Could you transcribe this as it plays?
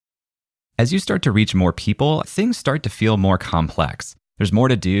As you start to reach more people, things start to feel more complex. There's more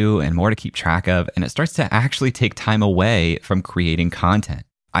to do and more to keep track of, and it starts to actually take time away from creating content.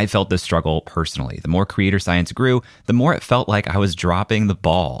 I felt this struggle personally. The more Creator Science grew, the more it felt like I was dropping the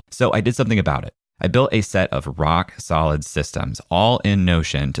ball. So I did something about it. I built a set of rock-solid systems, all in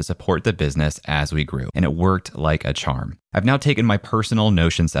Notion, to support the business as we grew, and it worked like a charm. I've now taken my personal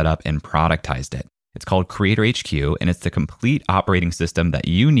Notion setup and productized it. It's called Creator HQ, and it's the complete operating system that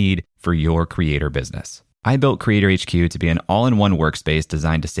you need for your creator business. I built Creator HQ to be an all-in-one workspace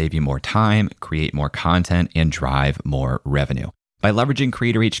designed to save you more time, create more content, and drive more revenue. By leveraging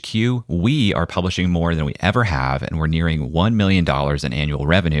Creator HQ, we are publishing more than we ever have, and we're nearing $1 million in annual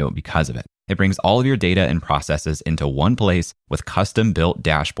revenue because of it. It brings all of your data and processes into one place with custom-built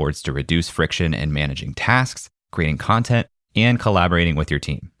dashboards to reduce friction in managing tasks, creating content, and collaborating with your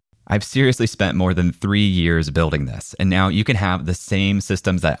team. I've seriously spent more than 3 years building this, and now you can have the same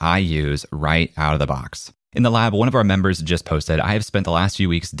systems that I use right out of the box. In the lab, one of our members just posted, I have spent the last few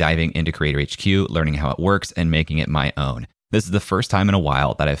weeks diving into Creator HQ, learning how it works, and making it my own. This is the first time in a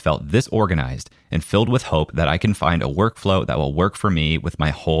while that I've felt this organized and filled with hope that I can find a workflow that will work for me with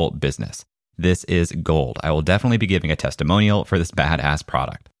my whole business. This is gold. I will definitely be giving a testimonial for this badass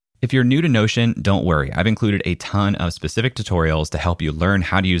product. If you're new to Notion, don't worry. I've included a ton of specific tutorials to help you learn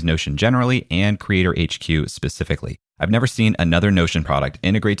how to use Notion generally and Creator HQ specifically. I've never seen another Notion product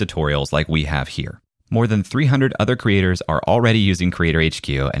integrate tutorials like we have here. More than 300 other creators are already using Creator HQ,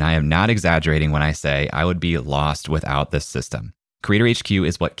 and I am not exaggerating when I say I would be lost without this system. Creator HQ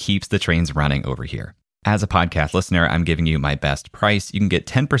is what keeps the trains running over here. As a podcast listener, I'm giving you my best price. You can get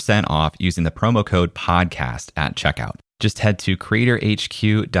 10% off using the promo code PODCAST at checkout. Just head to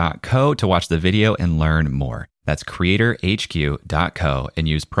creatorhq.co to watch the video and learn more. That's creatorhq.co and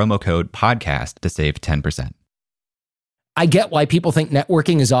use promo code PODCAST to save 10%. I get why people think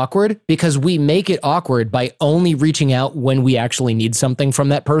networking is awkward, because we make it awkward by only reaching out when we actually need something from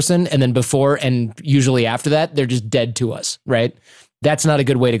that person. And then before and usually after that, they're just dead to us, right? That's not a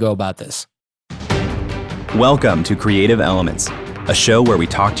good way to go about this. Welcome to Creative Elements, a show where we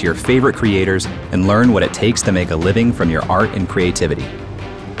talk to your favorite creators and learn what it takes to make a living from your art and creativity.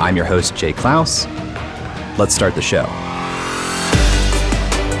 I'm your host, Jay Klaus. Let's start the show.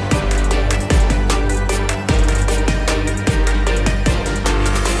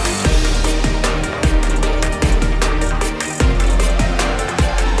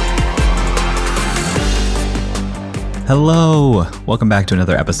 Hello, welcome back to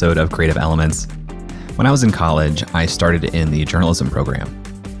another episode of Creative Elements. When I was in college, I started in the journalism program.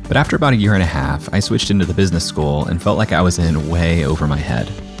 But after about a year and a half, I switched into the business school and felt like I was in way over my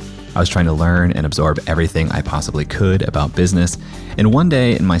head. I was trying to learn and absorb everything I possibly could about business, and one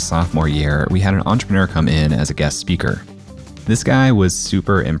day in my sophomore year, we had an entrepreneur come in as a guest speaker. This guy was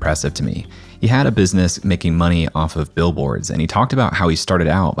super impressive to me. He had a business making money off of billboards, and he talked about how he started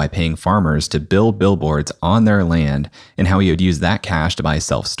out by paying farmers to build billboards on their land and how he would use that cash to buy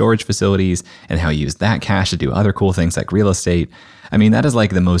self-storage facilities and how he used that cash to do other cool things like real estate. I mean, that is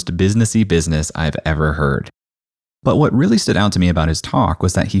like the most businessy business I've ever heard. But what really stood out to me about his talk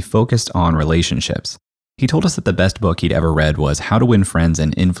was that he focused on relationships. He told us that the best book he'd ever read was How to Win Friends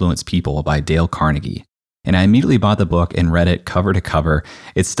and Influence People by Dale Carnegie. And I immediately bought the book and read it cover to cover.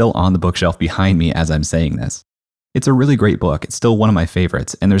 It's still on the bookshelf behind me as I'm saying this. It's a really great book. It's still one of my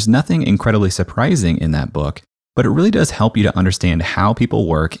favorites, and there's nothing incredibly surprising in that book, but it really does help you to understand how people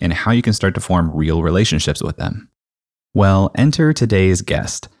work and how you can start to form real relationships with them. Well, enter today's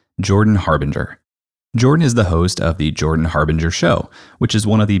guest, Jordan Harbinger. Jordan is the host of The Jordan Harbinger Show, which is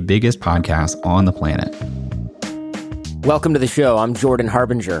one of the biggest podcasts on the planet. Welcome to the show. I'm Jordan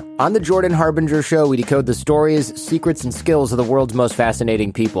Harbinger. On the Jordan Harbinger Show, we decode the stories, secrets, and skills of the world's most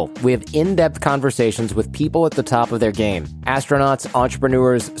fascinating people. We have in-depth conversations with people at the top of their game. Astronauts,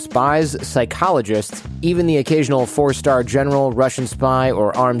 entrepreneurs, spies, psychologists, even the occasional 4-star general, Russian spy,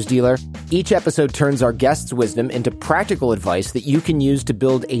 or arms dealer. Each episode turns our guests' wisdom into practical advice that you can use to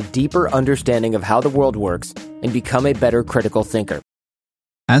build a deeper understanding of how the world works and become a better critical thinker.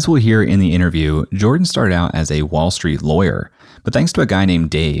 As we'll hear in the interview, Jordan started out as a Wall Street lawyer, but thanks to a guy named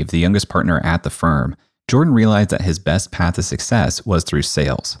Dave, the youngest partner at the firm, Jordan realized that his best path to success was through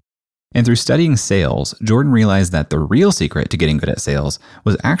sales. And through studying sales, Jordan realized that the real secret to getting good at sales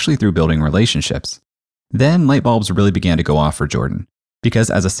was actually through building relationships. Then light bulbs really began to go off for Jordan, because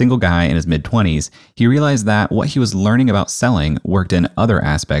as a single guy in his mid-20s, he realized that what he was learning about selling worked in other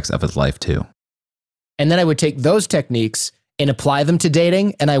aspects of his life too. And then I would take those techniques and apply them to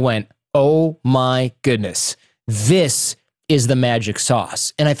dating, and I went, oh my goodness, this is the magic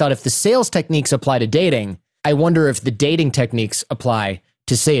sauce. And I thought, if the sales techniques apply to dating, I wonder if the dating techniques apply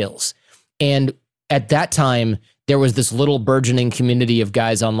to sales. And at that time, there was this little burgeoning community of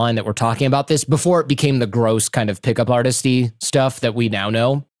guys online that were talking about this before it became the gross kind of pickup artisty stuff that we now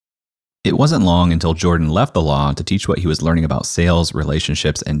know. It wasn't long until Jordan left the law to teach what he was learning about sales,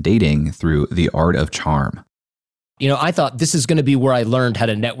 relationships, and dating through The Art of Charm. I thought this is going to be where I learned how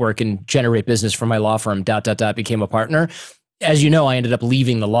to network and generate business for my law firm, ... became a partner. As you know, I ended up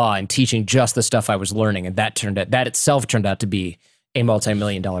leaving the law and teaching just the stuff I was learning. And that itself turned out to be a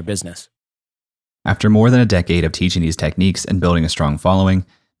multi-million-dollar business. After more than a decade of teaching these techniques and building a strong following,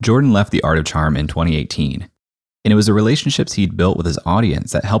 Jordan left The Art of Charm in 2018. And it was the relationships he'd built with his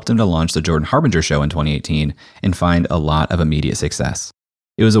audience that helped him to launch the Jordan Harbinger Show in 2018 and find a lot of immediate success.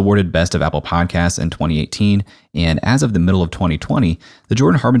 It was awarded Best of Apple Podcasts in 2018, and as of the middle of 2020, the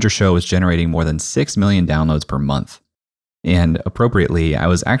Jordan Harbinger Show was generating more than 6 million downloads per month. And appropriately, I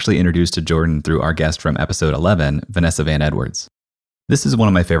was actually introduced to Jordan through our guest from episode 11, Vanessa Van Edwards. This is one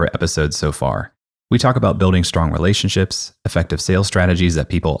of my favorite episodes so far. We talk about building strong relationships, effective sales strategies that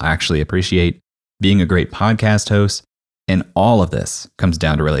people actually appreciate, being a great podcast host, and all of this comes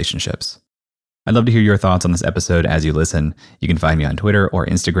down to relationships. I'd love to hear your thoughts on this episode as you listen. You can find me on Twitter or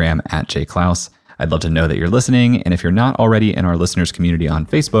Instagram @jklaus. I'd love to know that you're listening, and if you're not already in our listeners community on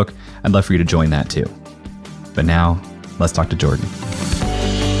Facebook, I'd love for you to join that too. But now, let's talk to Jordan.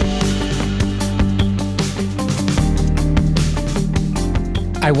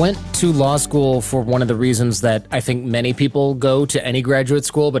 I went to law school for one of the reasons that I think many people go to any graduate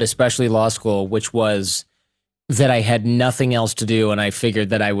school, but especially law school, which was that I had nothing else to do, and I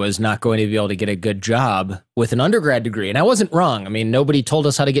figured that I was not going to be able to get a good job with an undergrad degree. And I wasn't wrong. I mean, nobody told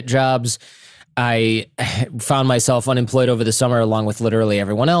us how to get jobs. I found myself unemployed over the summer along with literally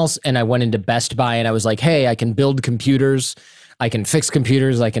everyone else, and I went into Best Buy and I was like, hey, I can build computers, I can fix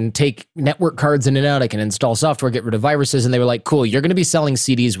computers, I can take network cards in and out, I can install software, get rid of viruses. And they were like, cool, you're going to be selling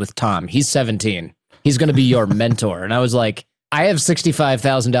CDs with Tom. He's 17. He's going to be your mentor. And I was like, I have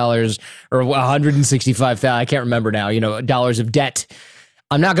 $65,000 or $165,000, I can't remember now, dollars of debt.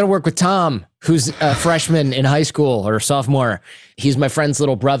 I'm not going to work with Tom, who's a freshman in high school or sophomore. He's my friend's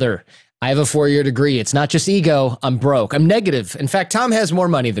little brother. I have a 4-year degree. It's not just ego. I'm broke. I'm negative. In fact, Tom has more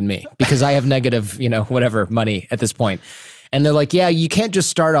money than me because I have negative, whatever money at this point. And they're like, yeah, you can't just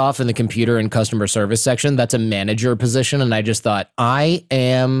start off in the computer and customer service section. That's a manager position. And I just thought, I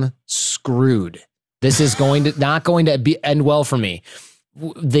am screwed. This is not going to end well for me.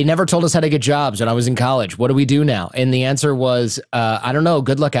 They never told us how to get jobs when I was in college. What do we do now? And the answer was, I don't know.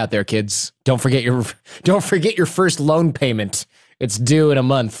 Good luck out there, kids. Don't forget your first loan payment. It's due in a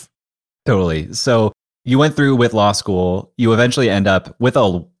month. Totally. So you went through with law school. You eventually end up with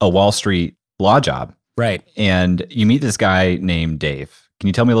a Wall Street law job. Right. And you meet this guy named Dave. Can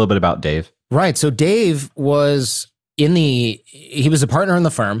you tell me a little bit about Dave? Right. So Dave was he was a partner in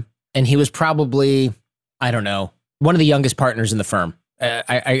the firm, and he was probably, I don't know, one of the youngest partners in the firm.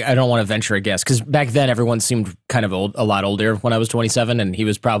 I don't want to venture a guess because back then everyone seemed kind of a lot older when I was 27, and he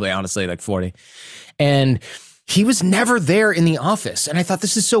was probably honestly like 40. And he was never there in the office. And I thought,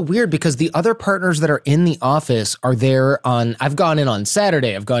 this is so weird because the other partners that are in the office are there I've gone in on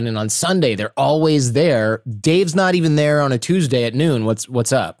Saturday, I've gone in on Sunday. They're always there. Dave's not even there on a Tuesday at noon.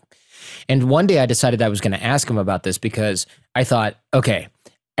 What's up? And one day I decided I was going to ask him about this because I thought, okay,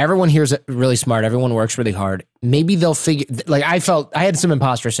 everyone here is really smart. Everyone works really hard. Maybe they'll figure, like I had some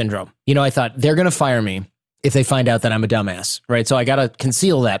imposter syndrome. I thought they're going to fire me if they find out that I'm a dumbass, right? So I got to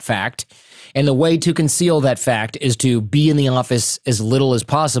conceal that fact. And the way to conceal that fact is to be in the office as little as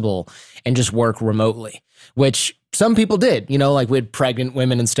possible and just work remotely, which some people did, like we had pregnant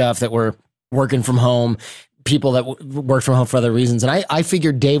women and stuff that were working from home, people that worked from home for other reasons. And I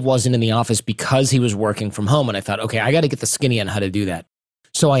figured Dave wasn't in the office because he was working from home. And I thought, okay, I got to get the skinny on how to do that.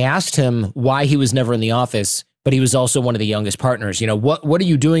 So I asked him why he was never in the office, but he was also one of the youngest partners. What are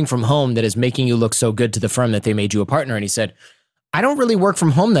you doing from home that is making you look so good to the firm that they made you a partner? And he said, I don't really work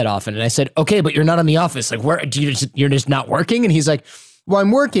from home that often. And I said, okay, but you're not in the office. Like, where you're just not working? And he's like, well, I'm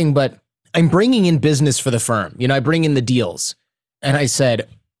working, but I'm bringing in business for the firm. I bring in the deals. And I said,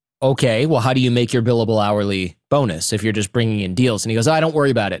 okay, well, how do you make your billable hourly bonus if you're just bringing in deals? And he goes, I don't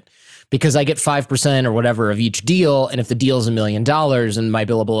worry about it because I get 5% or whatever of each deal. And if the deal is $1 million and my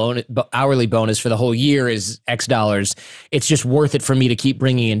billable hourly bonus for the whole year is X dollars, it's just worth it for me to keep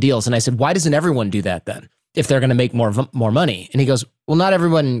bringing in deals. And I said, why doesn't everyone do that then? If they're going to make more money. And he goes, well, not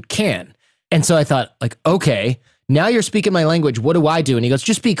everyone can. And so I thought, like, okay, now you're speaking my language. What do I do? And he goes,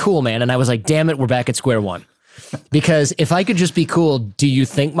 just be cool, man. And I was like, damn it, we're back at square one. Because if I could just be cool, do you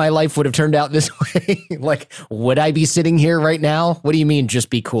think my life would have turned out this way? Like, would I be sitting here right now? What do you mean just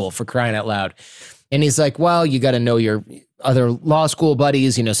be cool, for crying out loud? And he's like, well, you got to know your other law school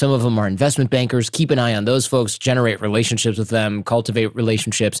buddies. You know, some of them are investment bankers. Keep an eye on those folks, generate relationships with them, cultivate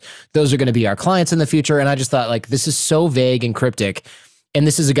relationships. Those are going to be our clients in the future. And I just thought, like, this is so vague and cryptic. And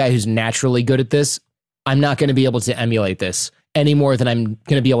this is a guy who's naturally good at this. I'm not going to be able to emulate this any more than I'm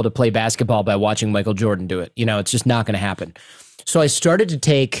going to be able to play basketball by watching Michael Jordan do it. You know, it's just not going to happen. So I started to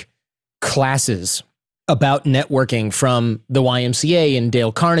take classes about networking from the YMCA and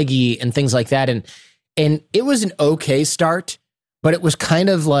Dale Carnegie and things like that. And it was an okay start, but it was kind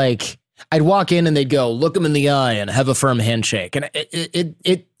of like I'd walk in and they'd go, look them in the eye and have a firm handshake. And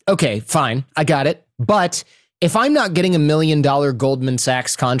okay, fine. I got it. But if I'm not getting $1 million Goldman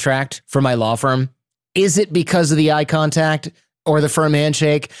Sachs contract for my law firm, is it because of the eye contact or the firm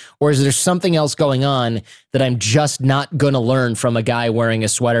handshake? Or is there something else going on that I'm just not going to learn from a guy wearing a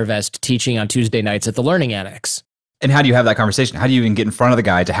sweater vest teaching on Tuesday nights at the Learning Annex? And how do you have that conversation? How do you even get in front of the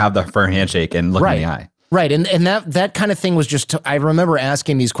guy to have the firm handshake and look in the eye? Right. And that kind of thing was just, I remember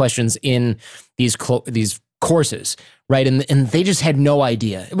asking these questions in these courses, right? And they just had no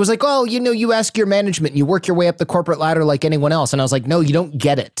idea. It was like, oh, you know, you ask your management and you work your way up the corporate ladder like anyone else. And I was like, no, you don't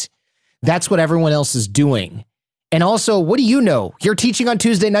get it. That's what everyone else is doing. And also, what do you know? You're teaching on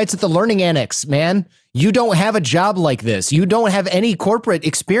Tuesday nights at the Learning Annex, man. You don't have a job like this. You don't have any corporate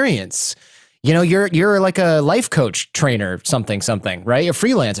experience. You know, you're like a life coach trainer, something, right? A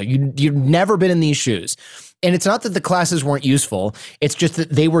freelancer. You've never been in these shoes. And it's not that the classes weren't useful. It's just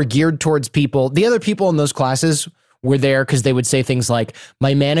that they were geared towards people. The other people in those classes were there because they would say things like,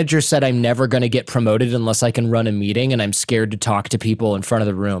 my manager said I'm never going to get promoted unless I can run a meeting, and I'm scared to talk to people in front of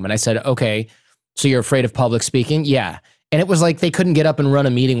the room. And I said, okay, so you're afraid of public speaking? Yeah. And it was like they couldn't get up and run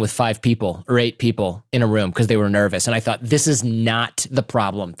a meeting with 5 people or 8 people in a room because they were nervous. And I thought, this is not the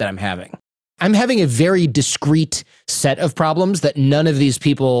problem that I'm having. I'm having a very discrete set of problems that none of these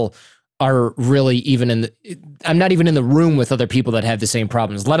people are really even I'm not even in the room with other people that have the same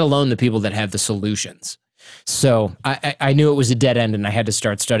problems, let alone the people that have the solutions. So I knew it was a dead end and I had to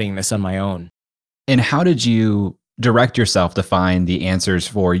start studying this on my own. And how did you direct yourself to find the answers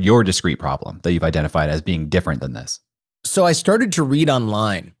for your discrete problem that you've identified as being different than this? So I started to read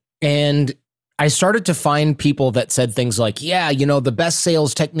online and I started to find people that said things like, yeah, you know, the best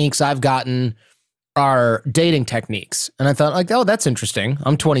sales techniques I've gotten are dating techniques. And I thought, like, oh, that's interesting.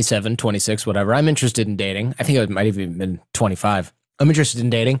 I'm 27, 26, whatever. I'm interested in dating. I think I might have even been 25. I'm interested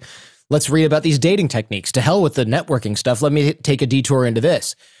in dating. Let's read about these dating techniques. To hell with the networking stuff. Let me take a detour into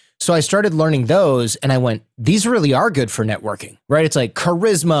this. So I started learning those and I went, these really are good for networking, right? It's like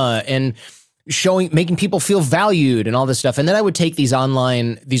charisma and making people feel valued and all this stuff. And then I would take these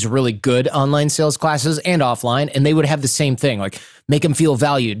really good online sales classes and offline, and they would have the same thing, like make them feel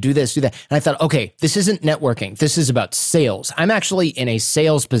valued, do this, do that. And I thought, okay, this isn't networking. This is about sales. I'm actually in a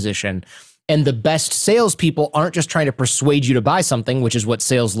sales position, and the best salespeople aren't just trying to persuade you to buy something, which is what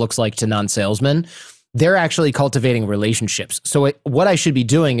sales looks like to non-salesmen. They're actually cultivating relationships. So what I should be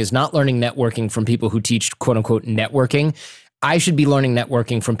doing is not learning networking from people who teach quote unquote networking. I should be learning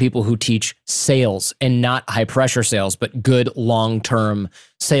networking from people who teach sales, and not high pressure sales, but good long-term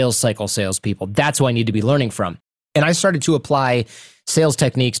sales cycle salespeople. That's who I need to be learning from. And I started to apply sales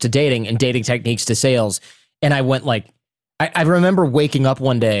techniques to dating and dating techniques to sales. And I went like, I remember waking up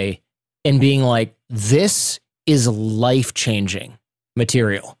one day and being like, this is life-changing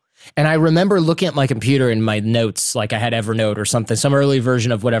material. And I remember looking at my computer and my notes, like I had Evernote or something, some early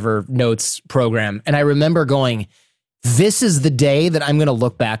version of whatever notes program. And I remember going, this is the day that I'm going to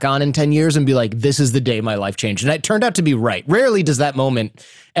look back on in 10 years and be like, this is the day my life changed. And it turned out to be right. Rarely does that moment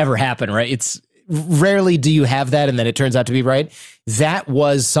ever happen, right? It's rarely do you have that and then it turns out to be right. That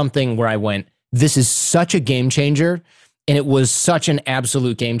was something where I went, this is such a game changer. And it was such an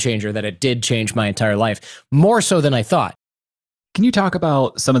absolute game changer that it did change my entire life, more so than I thought. Can you talk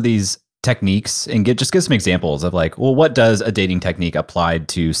about some of these techniques and give some examples of like, well, what does a dating technique applied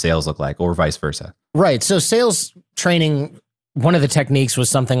to sales look like, or vice versa? Right. So sales training, one of the techniques was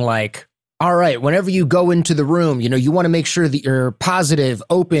something like, all right, whenever you go into the room, you know, you want to make sure that you're positive,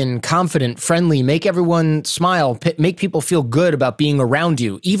 open, confident, friendly, make everyone smile, make people feel good about being around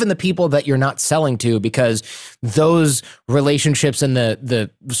you, even the people that you're not selling to, because those relationships and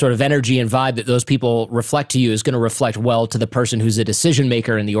the sort of energy and vibe that those people reflect to you is going to reflect well to the person who's a decision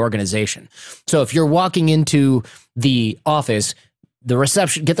maker in the organization. So if you're walking into the office,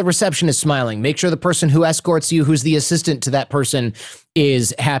 get the receptionist smiling, make sure the person who escorts you, who's the assistant to that person,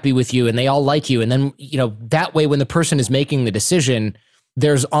 is happy with you and they all like you. And then, you know, that way when the person is making the decision,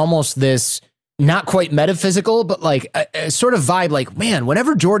 there's almost this not quite metaphysical, but like a sort of vibe like, man,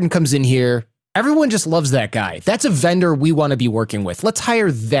 whenever Jordan comes in here, everyone just loves that guy. That's a vendor we want to be working with. Let's hire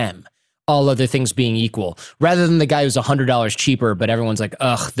them. all other things being equal, rather than the guy who's $100 cheaper, but everyone's like,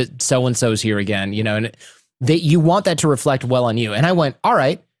 ugh, so-and-so's here again, and you want that to reflect well on you. And I went, all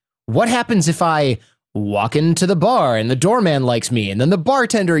right, what happens if I walk into the bar and the doorman likes me, and then the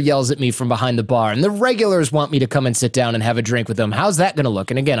bartender yells at me from behind the bar, and the regulars want me to come and sit down and have a drink with them? How's that going to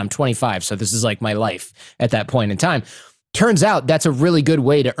look? And again, I'm 25, so this is like my life at that point in time. Turns out that's a really good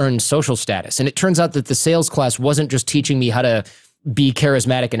way to earn social status. And it turns out that the sales class wasn't just teaching me how to be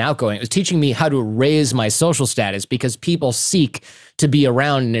charismatic and outgoing. It was teaching me how to raise my social status, because people seek to be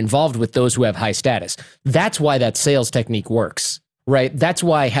around and involved with those who have high status. That's why that sales technique works, right? That's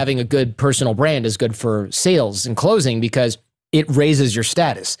why having a good personal brand is good for sales and closing, because it raises your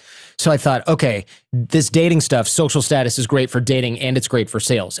status. So I thought, okay, this dating stuff, social status is great for dating and it's great for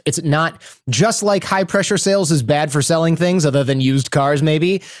sales. It's not just like high pressure sales is bad for selling things other than used cars,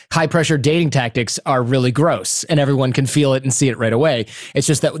 maybe. High pressure dating tactics are really gross and everyone can feel it and see it right away. It's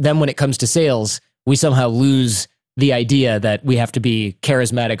just that then when it comes to sales, we somehow lose the idea that we have to be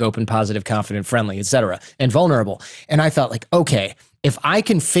charismatic, open, positive, confident, friendly, etc., and vulnerable. And I thought, like, okay, if I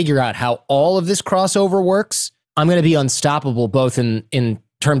can figure out how all of this crossover works, I'm going to be unstoppable, both in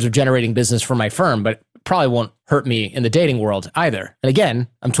terms of generating business for my firm, but probably won't hurt me in the dating world either. And again,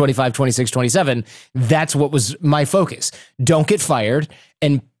 I'm 25, 26, 27. That's what was my focus. Don't get fired,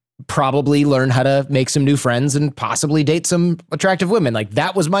 and probably learn how to make some new friends and possibly date some attractive women. Like,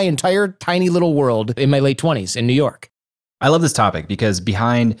 that was my entire tiny little world in my late 20s in New York. I love this topic because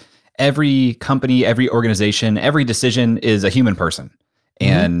behind every company, every organization, every decision is a human person.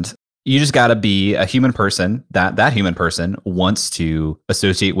 And you just got to be a human person that human person wants to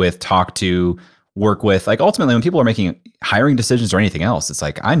associate with, talk to, work with. Like, ultimately, when people are making hiring decisions or anything else, it's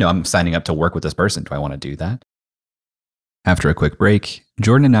like, I know I'm signing up to work with this person. Do I want to do that? After a quick break,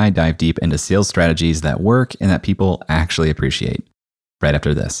 Jordan and I dive deep into sales strategies that work and that people actually appreciate. Right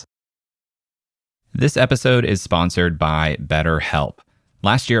after this. This episode is sponsored by BetterHelp.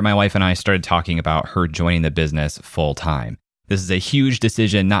 Last year, my wife and I started talking about her joining the business full time. This is a huge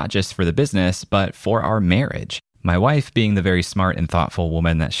decision, not just for the business, but for our marriage. My wife, being the very smart and thoughtful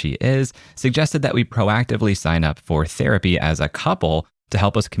woman that she is, suggested that we proactively sign up for therapy as a couple to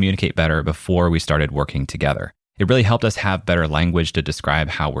help us communicate better before we started working together. It really helped us have better language to describe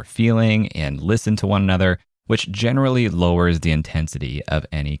how we're feeling and listen to one another, which generally lowers the intensity of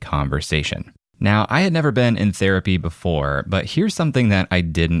any conversation. Now, I had never been in therapy before, but here's something that I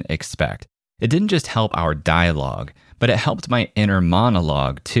didn't expect. It didn't just help our dialogue, but it helped my inner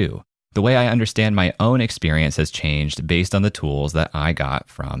monologue too. The way I understand my own experience has changed based on the tools that I got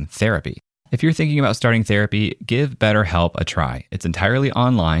from therapy. If you're thinking about starting therapy, give BetterHelp a try. It's entirely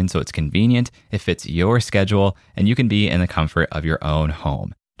online, so it's convenient, it fits your schedule, and you can be in the comfort of your own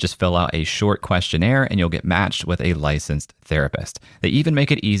home. Just fill out a short questionnaire and you'll get matched with a licensed therapist. They even make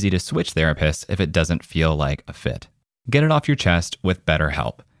it easy to switch therapists if it doesn't feel like a fit. Get it off your chest with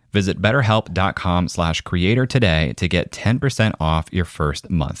BetterHelp. Visit betterhelp.com/creator today to get 10% off your first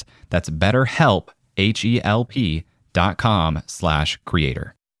month. That's BetterHelp,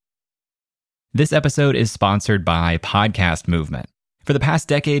 HELP.com/creator. This episode is sponsored by Podcast Movement. For the past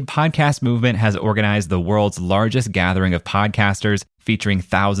decade, Podcast Movement has organized the world's largest gathering of podcasters, featuring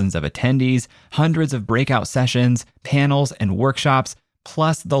thousands of attendees, hundreds of breakout sessions, panels, and workshops,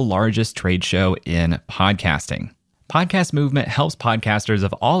 plus the largest trade show in podcasting. Podcast Movement helps podcasters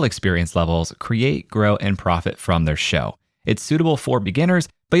of all experience levels create, grow, and profit from their show. It's suitable for beginners,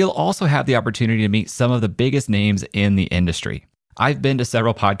 but you'll also have the opportunity to meet some of the biggest names in the industry. I've been to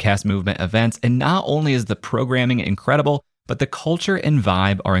several Podcast Movement events, and not only is the programming incredible, but the culture and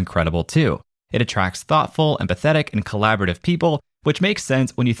vibe are incredible too. It attracts thoughtful, empathetic, and collaborative people, which makes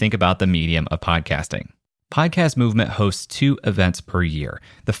sense when you think about the medium of podcasting. Podcast Movement hosts 2 events per year.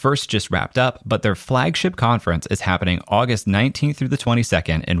 The first just wrapped up, but their flagship conference is happening August 19th through the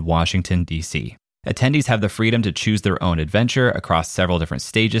 22nd in Washington, D.C. Attendees have the freedom to choose their own adventure across several different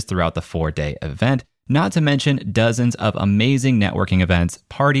stages throughout the 4-day event, not to mention dozens of amazing networking events,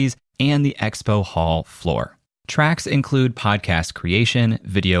 parties, and the expo hall floor. Tracks include podcast creation,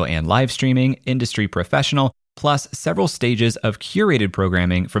 video and live streaming, industry professional, plus several stages of curated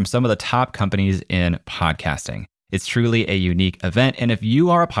programming from some of the top companies in podcasting. It's truly a unique event, and if you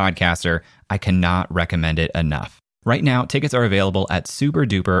are a podcaster, I cannot recommend it enough. Right now, tickets are available at super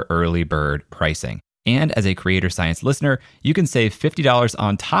duper early bird pricing. And as a Creator Science listener, you can save $50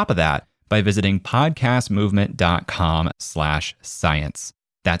 on top of that by visiting podcastmovement.com/science.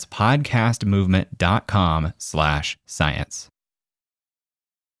 That's podcastmovement.com/science.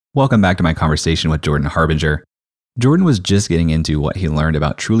 Welcome back to my conversation with Jordan Harbinger. Jordan was just getting into what he learned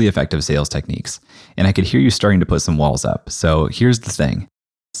about truly effective sales techniques, and I could hear you starting to put some walls up. So here's the thing.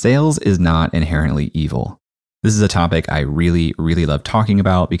 Sales is not inherently evil. This is a topic I really, really love talking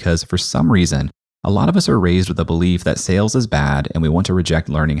about because for some reason, a lot of us are raised with the belief that sales is bad and we want to reject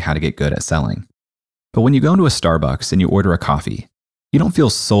learning how to get good at selling. But when you go into a Starbucks and you order a coffee, you don't feel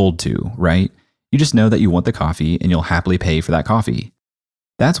sold to, right? You just know that you want the coffee and you'll happily pay for that coffee.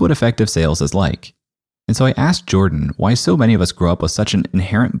 That's what effective sales is like. And so I asked Jordan why so many of us grow up with such an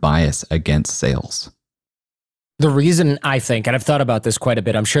inherent bias against sales. The reason I think, and I've thought about this quite a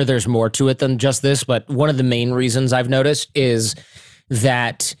bit, I'm sure there's more to it than just this, but one of the main reasons I've noticed is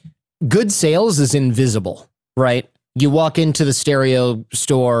that good sales is invisible, right? You walk into the stereo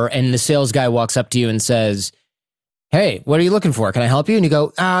store and the sales guy walks up to you and says, "Hey, what are you looking for? Can I help you?" And you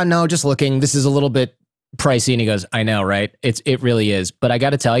go, "No, just looking. This is a little bit pricey." And he goes, "I know, right? It really is. But I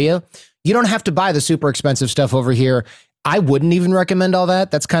got to tell you, you don't have to buy the super expensive stuff over here. I wouldn't even recommend all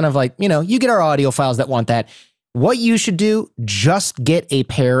that. That's kind of like, you get our audiophiles that want that. What you should do, just get a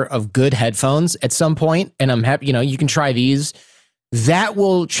pair of good headphones at some point, and I'm happy, you can try these. That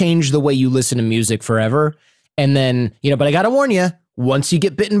will change the way you listen to music forever. And then, but I got to warn you, once you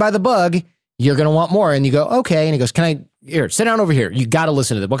get bitten by the bug, you're going to want more." And you go, "Okay." And he goes, "Here, sit down over here. You got to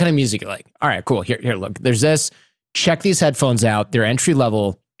listen to this. What kind of music you like?" "All right, cool. Here, look, there's this. Check these headphones out. They're entry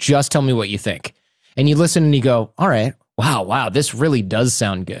level. Just tell me what you think." And you listen and you go, "All right, wow, this really does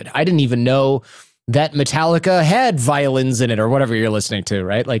sound good. I didn't even know that Metallica had violins in it," or whatever you're listening to,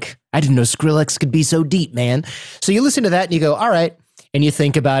 right? Like, "I didn't know Skrillex could be so deep, man." So you listen to that and you go, "All right." And you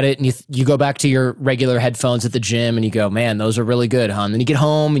think about it and you go back to your regular headphones at the gym and you go, "Man, those are really good, huh?" And then you get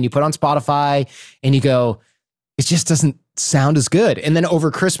home and you put on Spotify and you go, "It just doesn't sound as good." And then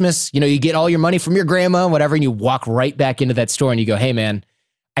over Christmas, you get all your money from your grandma, whatever, and you walk right back into that store and you go, "Hey, man,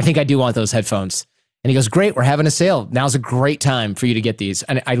 I think I do want those headphones." And he goes, "Great, we're having a sale. Now's a great time for you to get these.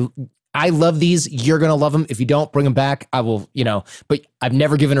 And I love these. You're going to love them. If you don't, bring them back. I will, but I've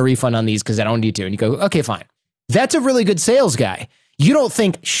never given a refund on these because I don't need to." And you go, "Okay, fine." That's a really good sales guy. You don't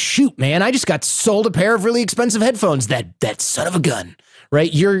think, "Shoot, man, I just got sold a pair of really expensive headphones. That son of a gun,"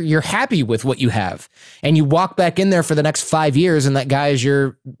 right? You're happy with what you have. And you walk back in there for the next 5 years and that guy is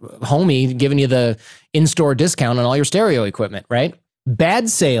your homie giving you the in-store discount on all your stereo equipment, right? Bad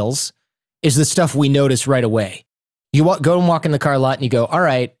sales is the stuff we notice right away. You go and walk in the car lot and you go, "All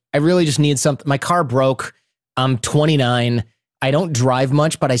right, I really just need something. My car broke. I'm 29. I don't drive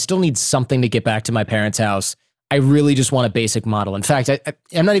much, but I still need something to get back to my parents' house. I really just want a basic model. In fact,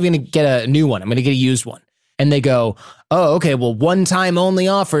 I'm not even going to get a new one. I'm going to get a used one." And they go, "Oh, okay, well, one time only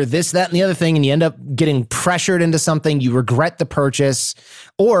offer, this, that, and the other thing." And you end up getting pressured into something. You regret the purchase,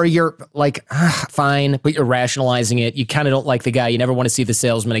 or you're like, fine, but you're rationalizing it. You kind of don't like the guy. You never want to see the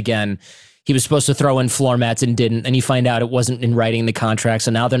salesman again. He was supposed to throw in floor mats and didn't. And you find out it wasn't in writing the contract.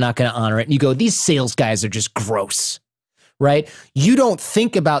 So now they're not going to honor it. And you go, "These sales guys are just gross." Right? You don't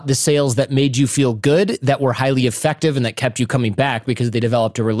think about the sales that made you feel good, that were highly effective and that kept you coming back because they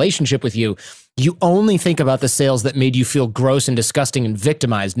developed a relationship with you. You only think about the sales that made you feel gross and disgusting and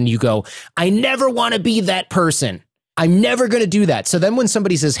victimized. And you go, "I never want to be that person. I'm never going to do that." So then when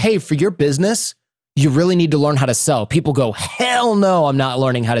somebody says, "Hey, for your business, you really need to learn how to sell," people go, "Hell no, I'm not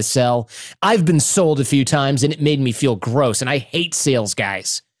learning how to sell. I've been sold a few times and it made me feel gross and I hate sales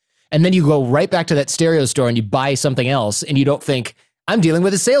guys." And then you go right back to that stereo store and you buy something else and you don't think, "I'm dealing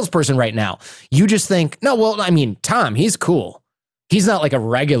with a salesperson right now." You just think, "No, well, I mean, Tom, he's cool. He's not like a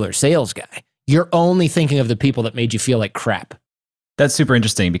regular sales guy." You're only thinking of the people that made you feel like crap. That's super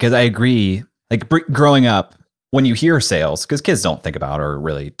interesting because I agree. Like growing up, when you hear sales, because kids don't think about or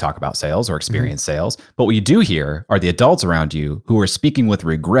really talk about sales or experience sales, but what you do hear are the adults around you who are speaking with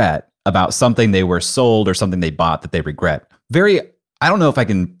regret about something they were sold or something they bought that they regret. I don't know if I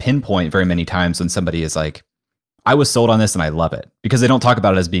can pinpoint very many times when somebody is like, "I was sold on this and I love it," because they don't talk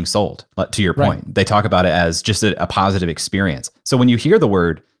about it as being sold. But to your point, They talk about it as just a positive experience. So when you hear the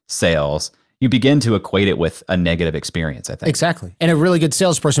word sales, you begin to equate it with a negative experience, I think. Exactly. And a really good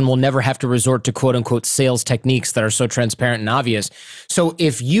salesperson will never have to resort to quote unquote sales techniques that are so transparent and obvious. So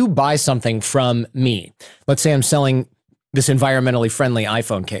if you buy something from me, let's say I'm selling this environmentally friendly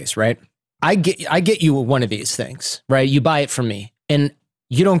iPhone case, right? I get you one of these things, right? You buy it from me. And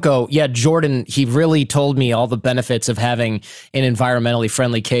you don't go, "Yeah, Jordan, he really told me all the benefits of having an environmentally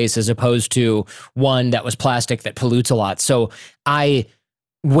friendly case as opposed to one that was plastic that pollutes a lot. So I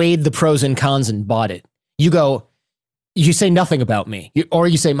weighed the pros and cons and bought it." You say nothing about me. Or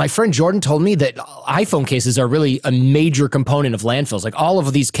you say, "My friend Jordan told me that iPhone cases are really a major component of landfills. Like all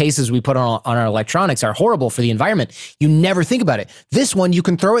of these cases we put on our electronics are horrible for the environment." You never think about it. This one, you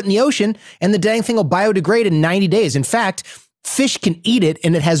can throw it in the ocean and the dang thing will biodegrade in 90 days. In fact, fish can eat it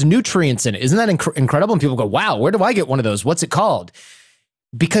and it has nutrients in it. Isn't that incredible? And people go, "Wow, where do I get one of those? What's it called?"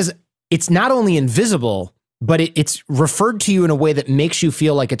 because it's not only invisible, but it's referred to you in a way that makes you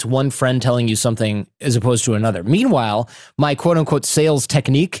feel like it's one friend telling you something as opposed to another. Meanwhile, my quote unquote sales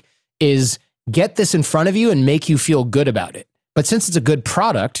technique is get this in front of you and make you feel good about it. But since it's a good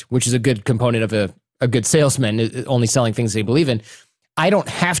product, which is a good component of a good salesman, only selling things they believe in, I don't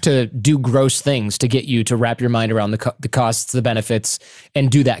have to do gross things to get you to wrap your mind around the costs, the benefits, and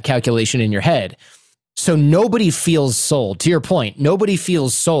do that calculation in your head. So nobody feels sold. To your point, nobody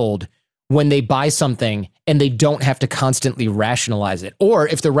feels sold when they buy something and they don't have to constantly rationalize it. Or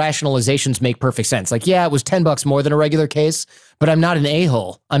if the rationalizations make perfect sense. Like, yeah, it was $10 more than a regular case, but I'm not an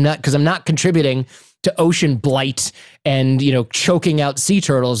a-hole. I'm not contributing to ocean blight and, choking out sea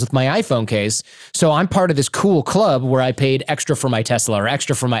turtles with my iPhone case. So I'm part of this cool club where I paid extra for my Tesla or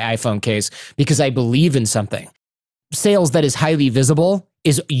extra for my iPhone case because I believe in something. Sales that is highly visible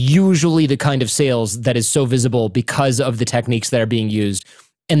is usually the kind of sales that is so visible because of the techniques that are being used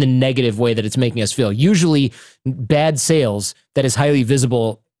and the negative way that it's making us feel. Usually bad sales that is highly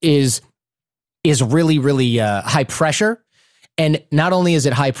visible is really, really high pressure. And not only is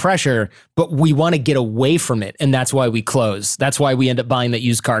it high pressure, but we want to get away from it. And that's why we close. That's why we end up buying that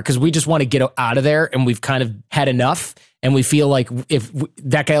used car, because we just want to get out of there and we've kind of had enough. And we feel like if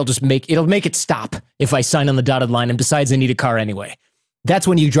that guy it'll make it stop if I sign on the dotted line and decides I need a car anyway. That's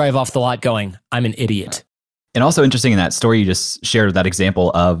when you drive off the lot going, I'm an idiot. And also interesting in that story you just shared, that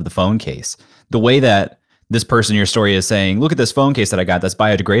example of the phone case, the way that this person in your story is saying, look at this phone case that I got that's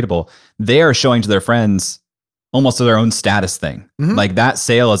biodegradable. They are showing to their friends almost to their own status thing. Mm-hmm. Like that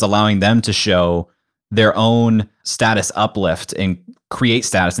sale is allowing them to show their own status uplift and create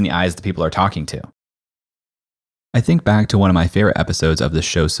status in the eyes of the people they're talking to. I think back to one of my favorite episodes of the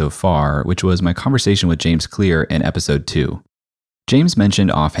show so far, which was my conversation with James Clear in episode 2. James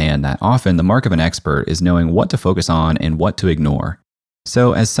mentioned offhand that often the mark of an expert is knowing what to focus on and what to ignore.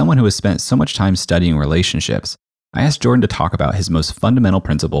 So as someone who has spent so much time studying relationships, I asked Jordan to talk about his most fundamental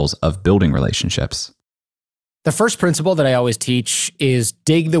principles of building relationships. The first principle that I always teach is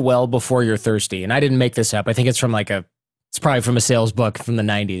dig the well before you're thirsty. And I didn't make this up. I think it's from it's probably from a sales book from the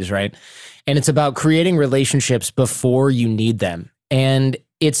 90s, right? And it's about creating relationships before you need them. And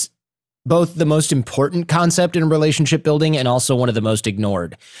it's both the most important concept in relationship building and also one of the most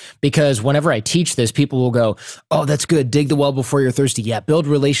ignored. Because whenever I teach this, people will go, oh, that's good. Dig the well before you're thirsty. Yeah, build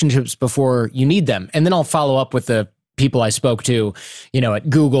relationships before you need them. And then I'll follow up with the people I spoke to, at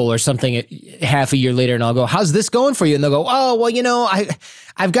Google or something half a year later, and I'll go, how's this going for you? And they'll go, oh, well,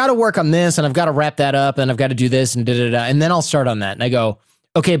 I've got to work on this and I've got to wrap that up and I've got to do this and da-da-da. And then I'll start on that. And I go,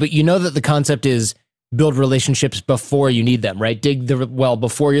 okay, but you know that the concept is build relationships before you need them, right? Dig the well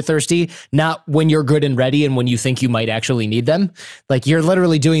before you're thirsty, not when you're good and ready and when you think you might actually need them. Like you're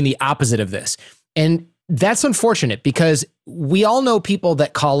literally doing the opposite of this. And that's unfortunate because we all know people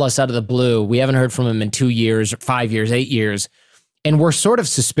that call us out of the blue. We haven't heard from them in 2 years, 5 years, 8 years. And we're sort of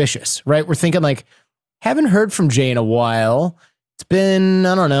suspicious, right? We're thinking like, haven't heard from Jay in a while. It's been,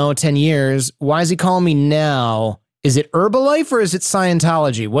 10 years. Why is he calling me now? Is it Herbalife or is it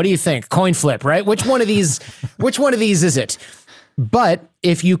Scientology? What do you think? Coin flip, right? Which one of these is it? But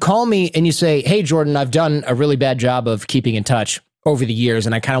if you call me and you say, hey, Jordan, I've done a really bad job of keeping in touch over the years,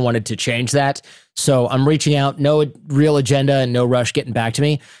 and I kind of wanted to change that. So I'm reaching out, no real agenda and no rush getting back to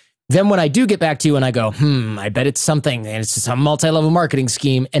me. Then when I do get back to you and I go, I bet it's something, and it's some multi-level marketing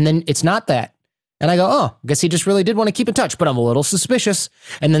scheme, and then it's not that. And I go, oh, I guess he just really did want to keep in touch, but I'm a little suspicious.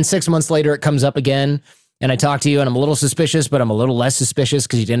 And then 6 months later, it comes up again, and I talk to you, and I'm a little suspicious, but I'm a little less suspicious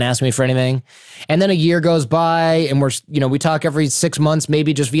because you didn't ask me for anything. And then a year goes by, and we talk every 6 months,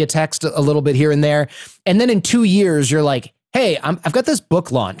 maybe just via text a little bit here and there. And then in 2 years, you're like, hey, I've got this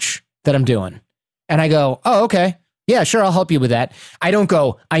book launch that I'm doing. And I go, oh, okay. Yeah, sure, I'll help you with that. I don't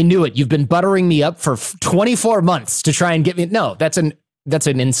go, I knew it. You've been buttering me up for 24 months to try and get me. No, that's an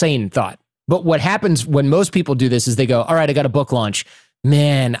insane thought. But what happens when most people do this is they go, all right, I got a book launch.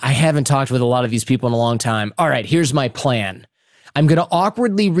 Man, I haven't talked with a lot of these people in a long time. All right, here's my plan. I'm going to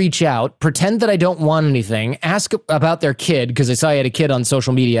awkwardly reach out, pretend that I don't want anything, ask about their kid, because I saw I had a kid on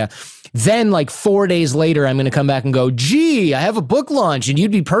social media. Then 4 days later, I'm going to come back and go, gee, I have a book launch and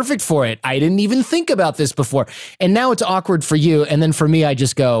you'd be perfect for it. I didn't even think about this before. And now it's awkward for you. And then for me, I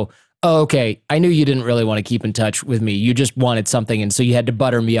just go, oh, okay, I knew you didn't really want to keep in touch with me. You just wanted something. And so you had to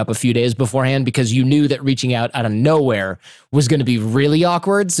butter me up a few days beforehand because you knew that reaching out of nowhere was going to be really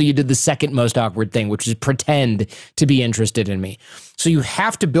awkward. So you did the second most awkward thing, which is pretend to be interested in me. So you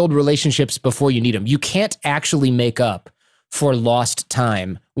have to build relationships before you need them. You can't actually make up for lost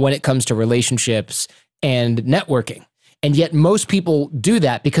time when it comes to relationships and networking. And yet most people do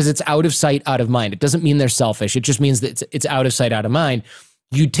that because it's out of sight, out of mind. It doesn't mean they're selfish. It just means that it's out of sight, out of mind.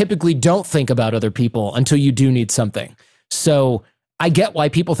 you typically don't think about other people until you do need something. So I get why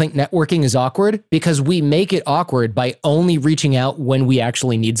people think networking is awkward, because we make it awkward by only reaching out when we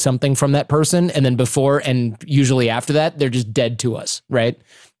actually need something from that person. And then before and usually after that, they're just dead to us, right?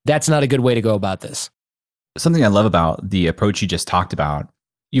 That's not a good way to go about this. Something I love about the approach you just talked about,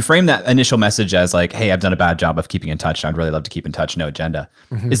 you frame that initial message as like, hey, I've done a bad job of keeping in touch. I'd really love to keep in touch, no agenda.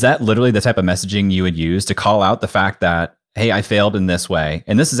 Mm-hmm. Is that literally the type of messaging you would use to call out the fact that, hey, I failed in this way,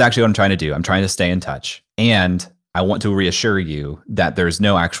 and this is actually what I'm trying to do. I'm trying to stay in touch. And I want to reassure you that there's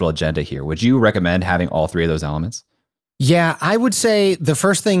no actual agenda here. Would you recommend having all three of those elements? Yeah, I would say the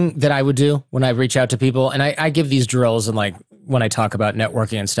first thing that I would do when I reach out to people, and I give these drills, and like when I talk about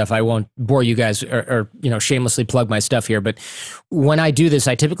networking and stuff, I won't bore you guys or shamelessly plug my stuff here. But when I do this,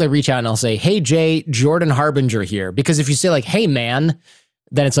 I typically reach out and I'll say, hey, Jay, Jordan Harbinger here. Because if you say like, hey, man,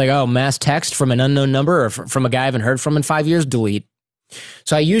 then it's like, oh, mass text from an unknown number or from a guy I haven't heard from in 5 years, delete.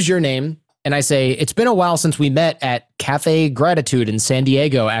 So I use your name. And I say, it's been a while since we met at Cafe Gratitude in San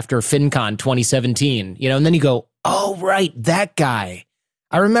Diego after FinCon 2017. And then you go, oh, right, that guy.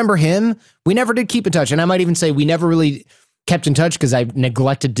 I remember him. We never did keep in touch. And I might even say we never really kept in touch because I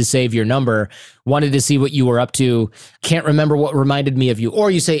neglected to save your number, wanted to see what you were up to, can't remember what reminded me of you. Or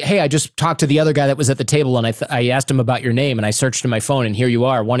you say, hey, I just talked to the other guy that was at the table and I asked him about your name and I searched in my phone and here you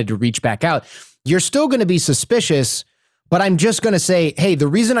are, wanted to reach back out. You're still going to be suspicious. But I'm just going to say, hey, the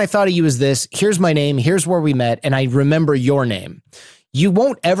reason I thought of you is this. Here's my name. Here's where we met. And I remember your name. You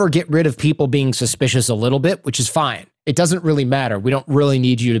won't ever get rid of people being suspicious a little bit, which is fine. It doesn't really matter. We don't really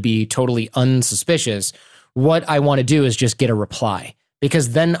need you to be totally unsuspicious. What I want to do is just get a reply, because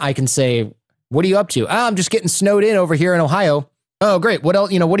then I can say, what are you up to? I'm just getting snowed in over here in Ohio. Oh, great. What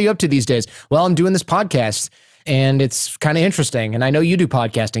else? What are you up to these days? Well, I'm doing this podcast. And it's kind of interesting. And I know you do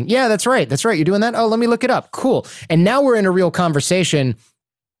podcasting. Yeah, that's right. That's right. You're doing that? Oh, let me look it up. Cool. And now we're in a real conversation,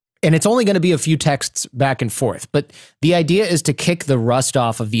 and it's only going to be a few texts back and forth. But the idea is to kick the rust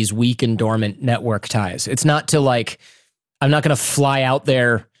off of these weak and dormant network ties. It's not to like, I'm not going to fly out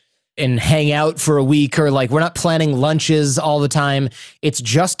there and hang out for a week, or like we're not planning lunches all the time. It's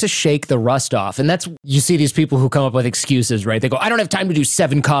just to shake the rust off. And that's, you see these people who come up with excuses, right? They go, I don't have time to do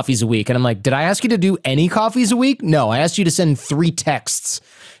 7 coffees a week. And I'm like, did I ask you to do any coffees a week? No, I asked you to send 3 texts.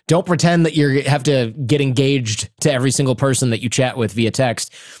 Don't pretend that you have to get engaged to every single person that you chat with via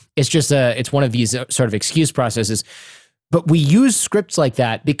text. It's just it's one of these sort of excuse processes. But we use scripts like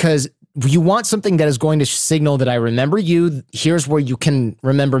that because you want something that is going to signal that I remember you. Here's where you can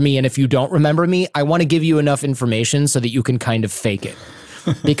remember me. And if you don't remember me, I want to give you enough information so that you can kind of fake it.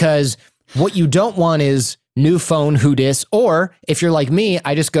 Because what you don't want is new phone, who dis? Or if you're like me,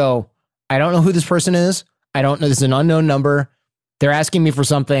 I just go, I don't know who this person is. I don't know. This is an unknown number. They're asking me for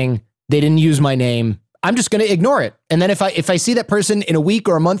something. They didn't use my name. I'm just going to ignore it. And then if I see that person in a week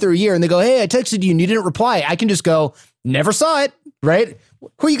or a month or a year and they go, hey, I texted you and you didn't reply, I can just go, never saw it, right?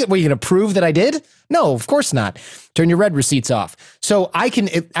 Were you going to prove that I did? No, of course not. Turn your red receipts off. So I can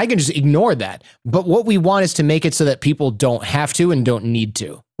just ignore that. But what we want is to make it so that people don't have to and don't need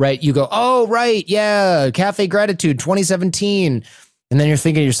to, right? You go, oh, right, yeah, Cafe Gratitude 2017. And then you're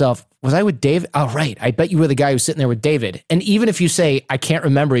thinking to yourself, was I with David? Oh, right. I bet you were the guy who's sitting there with David. And even if you say, I can't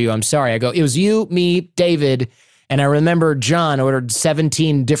remember you, I'm sorry. I go, it was you, me, David. And I remember John ordered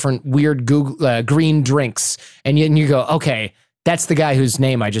 17 different weird green drinks. And you go, okay, that's the guy whose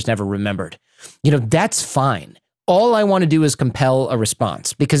name I just never remembered. That's fine. All I want to do is compel a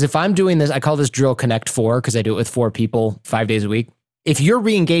response. Because if I'm doing this, I call this drill connect 4 because I do it with 4 people 5 days a week. If you're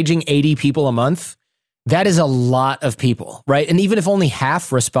re-engaging 80 people a month, that is a lot of people, right? And even if only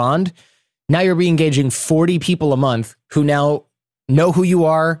half respond, now you're re-engaging 40 people a month who now know who you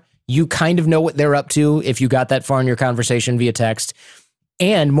are. You kind of know what they're up to if you got that far in your conversation via text.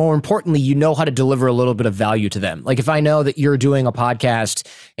 And more importantly, you know how to deliver a little bit of value to them. Like if I know that you're doing a podcast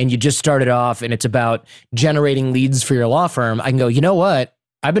and you just started off and it's about generating leads for your law firm, I can go, you know what?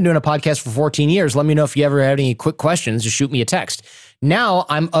 I've been doing a podcast for 14 years. Let me know if you ever had any quick questions. Just shoot me a text. Now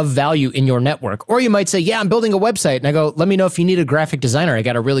I'm of value in your network. Or you might say, yeah, I'm building a website. And I go, let me know if you need a graphic designer. I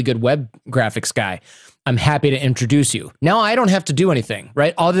got a really good web graphics guy. I'm happy to introduce you. Now I don't have to do anything,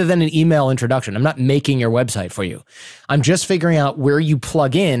 right? Other than an email introduction. I'm not making your website for you. I'm just figuring out where you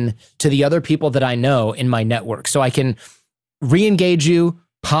plug in to the other people that I know in my network so I can re-engage you,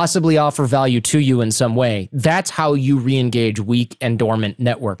 possibly offer value to you in some way. That's how you re-engage weak and dormant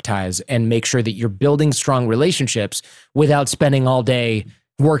network ties and make sure that you're building strong relationships without spending all day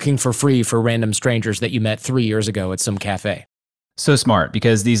working for free for random strangers that you met 3 years ago at some cafe. So smart,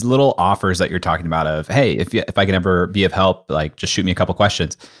 because these little offers that you're talking about of, hey, if I can ever be of help, like just shoot me a couple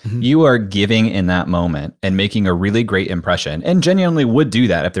questions. You are giving in that moment and making a really great impression, and genuinely would do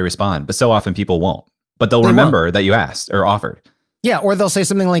that if they respond. But so often people won't, but they'll remember that you asked or offered. Yeah, or they'll say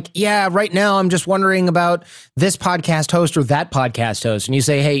something like, yeah, right now I'm just wondering about this podcast host or that podcast host. And you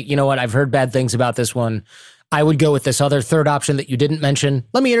say, hey, you know what? I've heard bad things about this one. I would go with this other third option that you didn't mention.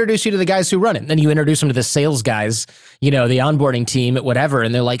 Let me introduce you to the guys who run it. And then you introduce them to the sales guys, the onboarding team at whatever.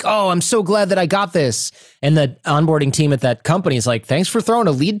 And they're like, oh, I'm so glad that I got this. And the onboarding team at that company is like, thanks for throwing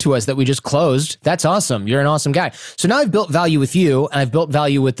a lead to us that we just closed. That's awesome. You're an awesome guy. So now I've built value with you, and I've built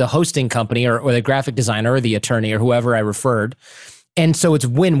value with the hosting company or the graphic designer or the attorney or whoever I referred. And so it's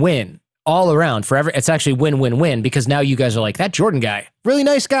win-win all around forever. It's actually win-win-win, because now you guys are like, that Jordan guy, really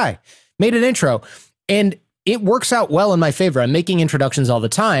nice guy, made an intro. And it works out well in my favor. I'm making introductions all the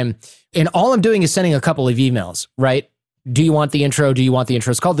time, and all I'm doing is sending a couple of emails, right? Do you want the intro? Do you want the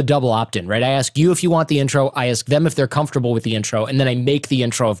intro? It's called the double opt-in, right? I ask you if you want the intro. I ask them if they're comfortable with the intro, and then I make the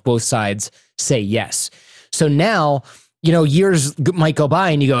intro if both sides say yes. So now, years might go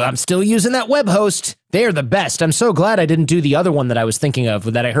by and you go, I'm still using that web host. They're the best. I'm so glad I didn't do the other one that I was thinking of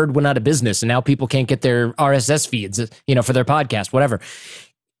that I heard went out of business, and now people can't get their RSS feeds, for their podcast, whatever.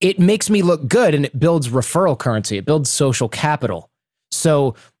 It makes me look good, and it builds referral currency. It builds social capital.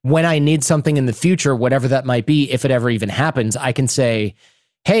 So when I need something in the future, whatever that might be, if it ever even happens, I can say,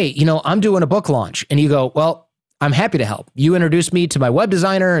 hey, I'm doing a book launch. And you go, well, I'm happy to help. You introduced me to my web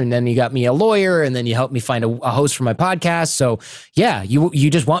designer, and then you got me a lawyer, and then you helped me find a host for my podcast. So yeah, you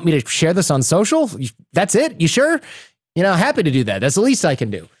just want me to share this on social? That's it? You sure? Happy to do that. That's the least I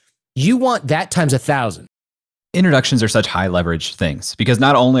can do. You want that times 1,000. Introductions are such high leverage things, because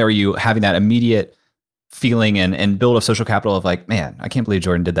not only are you having that immediate feeling and build of social capital of like, man, I can't believe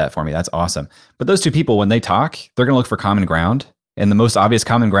Jordan did that for me. That's awesome. But those two people, when they talk, they're going to look for common ground. And the most obvious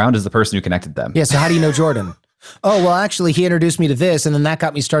common ground is the person who connected them. Yeah. So how do you know Jordan? Oh, well, actually, he introduced me to this, and then that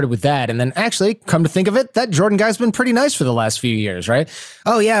got me started with that. And then actually, come to think of it, that Jordan guy's been pretty nice for the last few years, right?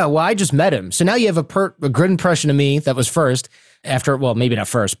 Oh, yeah. Well, I just met him. So now you have a good impression of me that was first after, well, maybe not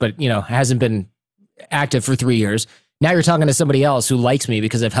first, but, hasn't been active for 3 years. Now you're talking to somebody else who likes me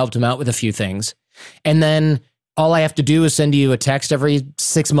because I've helped him out with a few things. And then all I have to do is send you a text every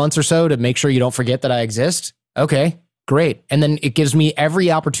 6 months or so to make sure you don't forget that I exist. Okay, great. And then it gives me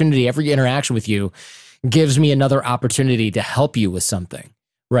every opportunity, every interaction with you gives me another opportunity to help you with something,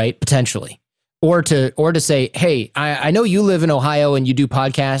 right? Potentially. Or to say, hey, I know you live in Ohio and you do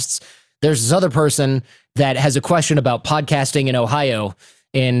podcasts. There's this other person that has a question about podcasting in Ohio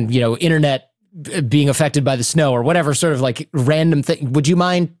and, internet being affected by the snow or whatever sort of like random thing. Would you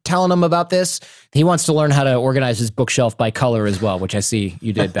mind telling him about this? He wants to learn how to organize his bookshelf by color as well, which I see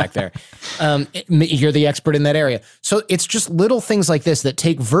you did back there. You're the expert in that area. So it's just little things like this that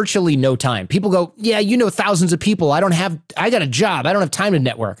take virtually no time. People go, yeah, thousands of people. I got a job. I don't have time to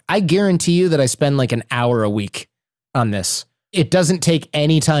network. I guarantee you that I spend like an hour a week on this. It doesn't take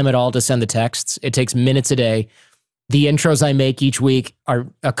any time at all to send the texts. It takes minutes a day. The intros I make each week are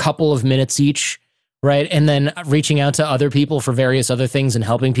a couple of minutes each, right? And then reaching out to other people for various other things and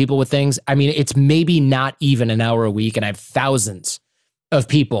helping people with things. I mean, it's maybe not even an hour a week, and I have thousands of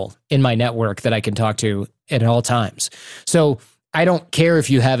people in my network that I can talk to at all times. So I don't care if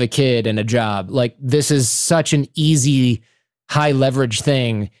you have a kid and a job. Like, this is such an easy, high leverage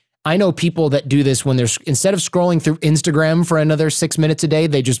thing. I know people that do this when instead of scrolling through Instagram for another 6 minutes a day,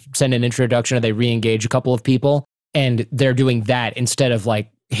 they just send an introduction or they re-engage a couple of people. And they're doing that instead of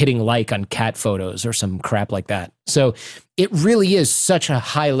like hitting like on cat photos or some crap like that. So it really is such a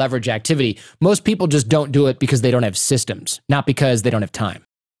high leverage activity. Most people just don't do it because they don't have systems, not because they don't have time.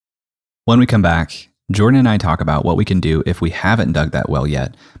 When we come back, Jordan and I talk about what we can do if we haven't dug that well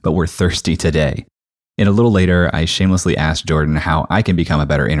yet, but we're thirsty today. And a little later, I shamelessly asked Jordan how I can become a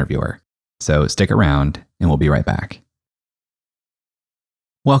better interviewer. So stick around and we'll be right back.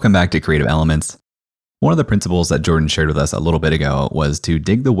 Welcome back to Creative Elements. One of the principles that Jordan shared with us a little bit ago was to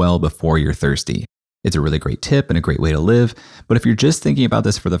dig the well before you're thirsty. It's a really great tip and a great way to live, but if you're just thinking about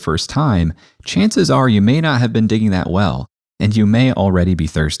this for the first time, chances are you may not have been digging that well, and you may already be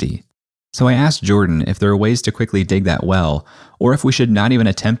thirsty. So I asked Jordan if there are ways to quickly dig that well, or if we should not even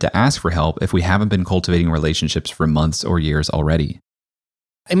attempt to ask for help if we haven't been cultivating relationships for months or years already.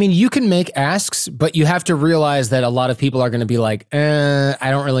 I mean, you can make asks, but you have to realize that a lot of people are going to be like, I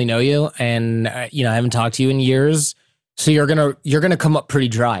don't really know you. And, I haven't talked to you in years. So you're going to come up pretty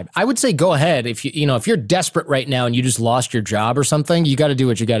dry. I would say, go ahead. If if you're desperate right now and you just lost your job or something, you got to do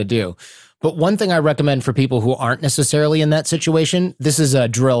what you got to do. But one thing I recommend for people who aren't necessarily in that situation, this is a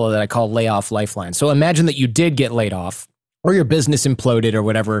drill that I call layoff lifeline. So imagine that you did get laid off or your business imploded or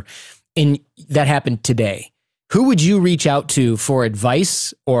whatever, and that happened today, who would you reach out to for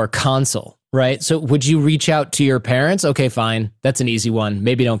advice or counsel, right? So would you reach out to your parents? Okay, fine. That's an easy one.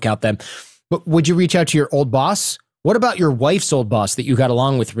 Maybe don't count them. But would you reach out to your old boss? What about your wife's old boss that you got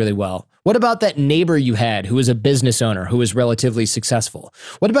along with really well? What about that neighbor you had who was a business owner who was relatively successful?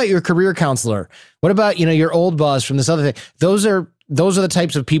 What about your career counselor? What about, your old boss from this other thing? Those are the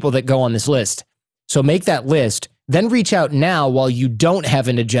types of people that go on this list. So make that list, then reach out now while you don't have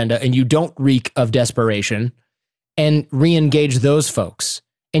an agenda and you don't reek of desperation, and re-engage those folks.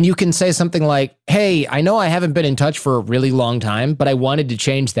 And you can say something like, hey, I know I haven't been in touch for a really long time, but I wanted to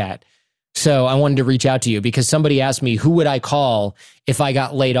change that. So I wanted to reach out to you because somebody asked me, who would I call if I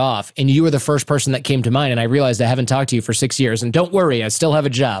got laid off? And you were the first person that came to mind. And I realized I haven't talked to you for 6 years. And don't worry, I still have a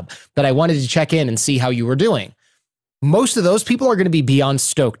job, but I wanted to check in and see how you were doing. Most of those people are going to be beyond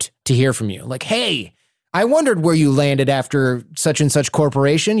stoked to hear from you. Like, hey, I wondered where you landed after such and such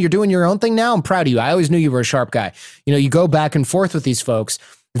corporation. You're doing your own thing now. I'm proud of you. I always knew you were a sharp guy. You go back and forth with these folks.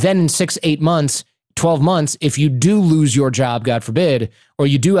 Then in 6, 8 months, 12 months, if you do lose your job, God forbid, or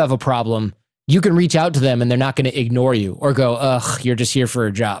you do have a problem, you can reach out to them and they're not going to ignore you or go, ugh, you're just here for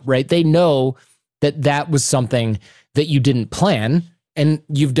a job, right? They know that was something that you didn't plan and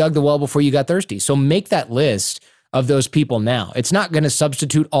you've dug the well before you got thirsty. So make that list of those people now. It's not going to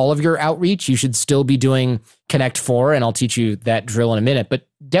substitute all of your outreach. You should still be doing Connect 4, and I'll teach you that drill in a minute, but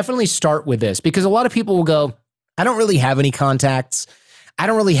definitely start with this because a lot of people will go, I don't really have any contacts. I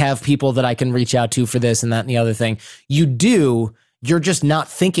don't really have people that I can reach out to for this and that and the other thing. You do, you're just not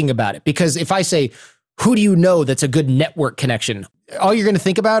thinking about it. Because if I say, who do you know that's a good network connection? All you're going to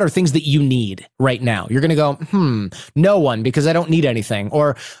think about are things that you need right now. You're going to go, no one, because I don't need anything.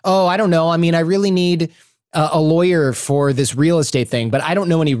 Or, oh, I don't know. I mean, I really need a lawyer for this real estate thing, but I don't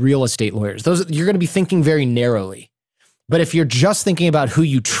know any real estate lawyers. You're going to be thinking very narrowly. But if you're just thinking about who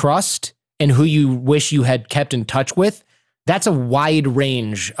you trust and who you wish you had kept in touch with, that's a wide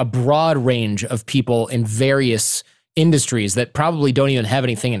range, a broad range of people in various industries that probably don't even have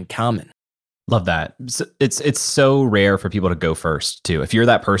anything in common. Love that. It's so rare for people to go first too. If you're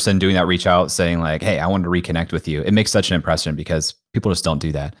that person doing that reach out saying like, hey, I wanted to reconnect with you, it makes such an impression because people just don't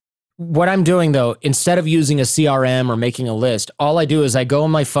do that. What I'm doing though, instead of using a CRM or making a list, all I do is I go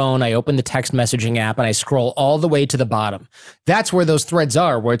on my phone, I open the text messaging app and I scroll all the way to the bottom. That's where those threads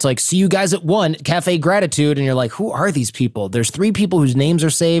are, where it's like, see you guys at 1, Cafe Gratitude. And you're like, who are these people? There's 3 people whose names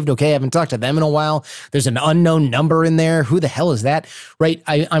are saved. Okay, I haven't talked to them in a while. There's an unknown number in there. Who the hell is that? Right?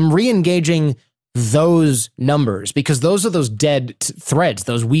 I'm re-engaging those numbers because those are those dead threads,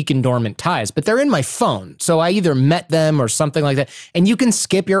 those weak and dormant ties, but they're in my phone. So I either met them or something like that. And you can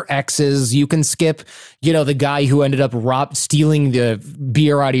skip your exes. You can skip, the guy who ended up stealing the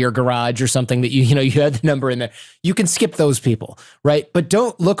beer out of your garage or something that you had the number in there. You can skip those people, right? But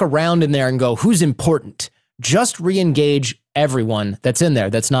don't look around in there and go, who's important? Just re-engage everyone that's in there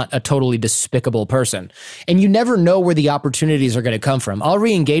that's not a totally despicable person. And you never know where the opportunities are going to come from. I'll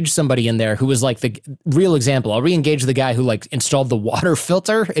re-engage somebody in there who was like the real example. I'll re-engage the guy who like installed the water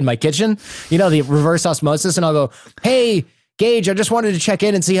filter in my kitchen, the reverse osmosis. And I'll go, hey, Gage, I just wanted to check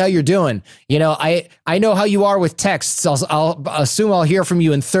in and see how you're doing. I know how you are with texts. I'll assume I'll hear from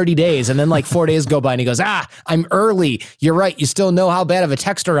you in 30 days. And then like 4 days go by and he goes, I'm early. You're right. You still know how bad of a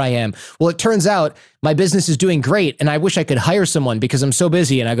texter I am. Well, it turns out my business is doing great and I wish I could hire someone because I'm so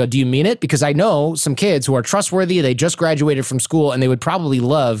busy. And I go, do you mean it? Because I know some kids who are trustworthy. They just graduated from school and they would probably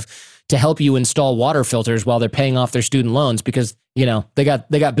love to help you install water filters while they're paying off their student loans because, they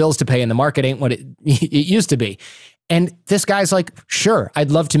got bills to pay and the market ain't what it used to be. And this guy's like, sure, I'd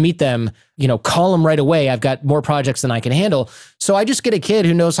love to meet them, call them right away. I've got more projects than I can handle. So I just get a kid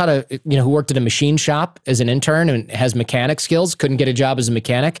who knows how to, who worked at a machine shop as an intern and has mechanic skills, couldn't get a job as a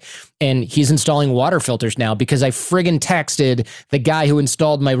mechanic. And he's installing water filters now because I friggin' texted the guy who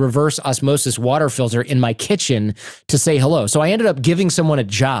installed my reverse osmosis water filter in my kitchen to say hello. So I ended up giving someone a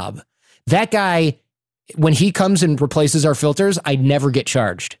job. That guy, when he comes and replaces our filters, I never get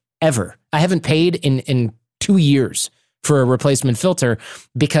charged, ever. I haven't paid in 2 years for a replacement filter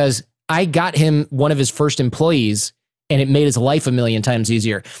because I got him one of his first employees and it made his life a million times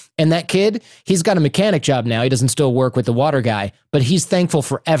easier. And that kid, he's got a mechanic job now. He doesn't still work with the water guy, but he's thankful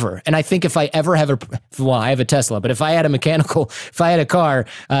forever. And I think if I ever have I have a Tesla, but if I had a car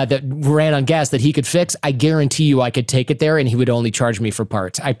that ran on gas that he could fix, I guarantee you I could take it there and he would only charge me for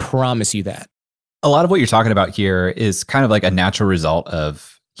parts. I promise you that. A lot of what you're talking about here is kind of like a natural result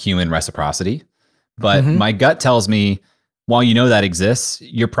of human reciprocity. But my gut tells me, while you know that exists,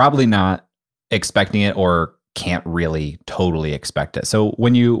 you're probably not expecting it or can't really totally expect it. So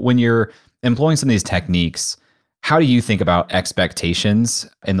when you're employing some of these techniques, how do you think about expectations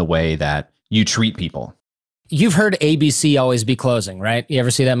in the way that you treat people? You've heard ABC always be closing, right? You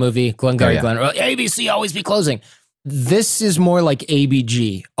ever see that movie? Glengarry Glen. ABC always be closing. This is more like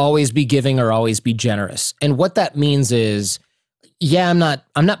ABG, always be giving or always be generous. And what that means is, yeah, I'm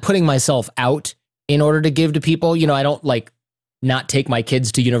not putting myself out in order to give to people. You know, I don't like not take my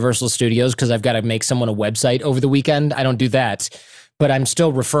kids to Universal Studios because I've got to make someone a website over the weekend. I don't do that, but I'm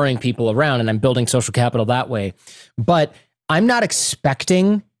still referring people around and I'm building social capital that way. But I'm not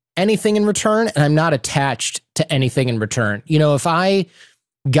expecting anything in return, and I'm not attached to anything in return. You know, if I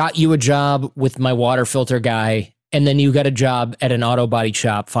got you a job with my water filter guy and then you got a job at an auto body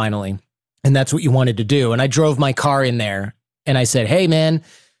shop finally, and that's what you wanted to do, and I drove my car in there and I said, hey man,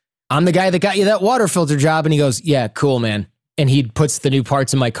 I'm the guy that got you that water filter job. And he goes, yeah, cool, man. And he puts the new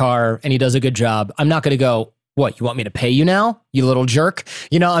parts in my car and he does a good job. I'm not going to go, what, you want me to pay you now, you little jerk?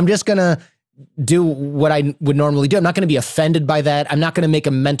 You know, I'm just going to do what I would normally do. I'm not going to be offended by that. I'm not going to make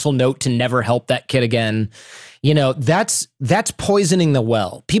a mental note to never help that kid again. You know, that's poisoning the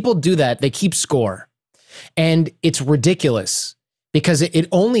well. People do that. They keep score. And it's ridiculous because it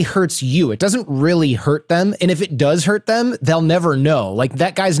only hurts you. It doesn't really hurt them. And if it does hurt them, they'll never know. Like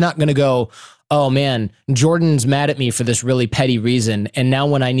that guy's not going to go, oh man, Jordan's mad at me for this really petty reason. And now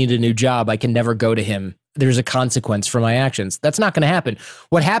when I need a new job, I can never go to him. There's a consequence for my actions. That's not going to happen.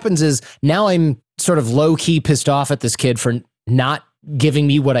 What happens is now I'm sort of low key pissed off at this kid for not giving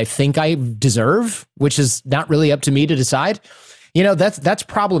me what I think I deserve, which is not really up to me to decide. You know, that's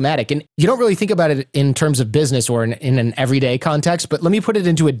problematic. And you don't really think about it in terms of business or in an everyday context, but let me put it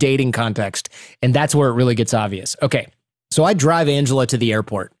into a dating context. And that's where it really gets obvious. Okay. So I drive Angela to the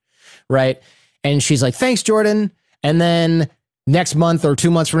airport, right? And she's like, thanks, Jordan. And then next month or 2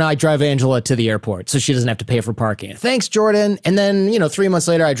 months from now, I drive Angela to the airport so she doesn't have to pay for parking. Thanks, Jordan. And then, 3 months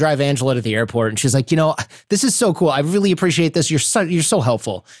later, I drive Angela to the airport and she's like, this is so cool. I really appreciate this. You're so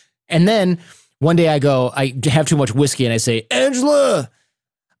helpful. And then one day I have too much whiskey and I say, Angela,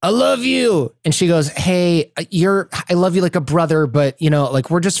 I love you. And she goes, hey, I love you like a brother, but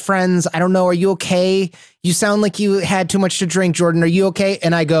we're just friends. I don't know. Are you okay? You sound like you had too much to drink, Jordan. Are you okay?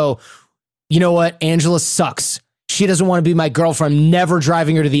 And I go, you know what? Angela sucks. She doesn't want to be my girlfriend. I'm never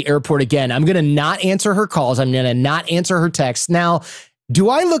driving her to the airport again. I'm going to not answer her calls. I'm going to not answer her texts. Now, do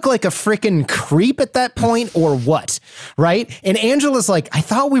I look like a freaking creep at that point or what? Right? And Angela's like, I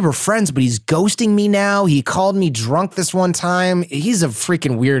thought we were friends, but he's ghosting me now. He called me drunk this one time. He's a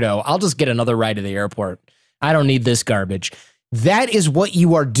freaking weirdo. I'll just get another ride to the airport. I don't need this garbage. That is what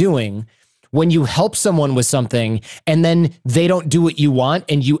you are doing when you help someone with something and then they don't do what you want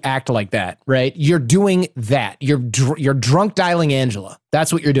and you act like that, right? You're doing that. You're drunk dialing Angela.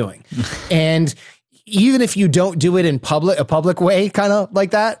 That's what you're doing. And even if you don't do it in a public way, kind of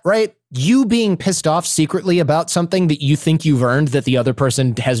like that, right? You being pissed off secretly about something that you think you've earned that the other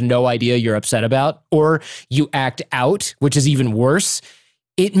person has no idea you're upset about, or you act out, which is even worse.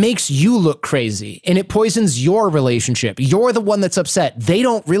 It makes you look crazy and it poisons your relationship. You're the one that's upset. They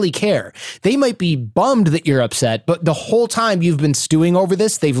don't really care. They might be bummed that you're upset, but the whole time you've been stewing over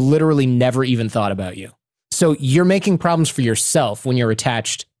this, they've literally never even thought about you. So you're making problems for yourself when you're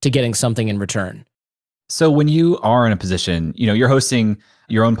attached to getting something in return. So when you are in a position, you're hosting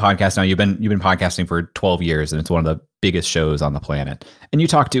your own podcast now. You've been podcasting for 12 years and it's one of the biggest shows on the planet. And you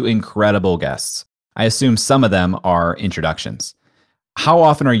talk to incredible guests. I assume some of them are introductions. How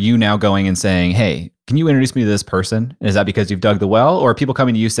often are you now going and saying, hey, can you introduce me to this person? And is that because you've dug the well, or are people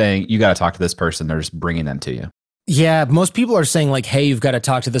coming to you saying, you got to talk to this person? They're just bringing them to you. Yeah, most people are saying like, hey, you've got to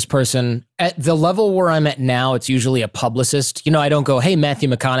talk to this person. At the level where I'm at now, it's usually a publicist. I don't go, hey, Matthew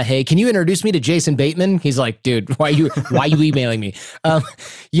McConaughey, can you introduce me to Jason Bateman? He's like, dude, why are you emailing me?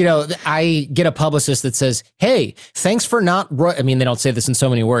 I get a publicist that says, hey, thanks for not, they don't say this in so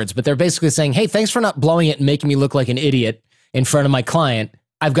many words, but they're basically saying, hey, thanks for not blowing it and making me look like an idiot in front of my client.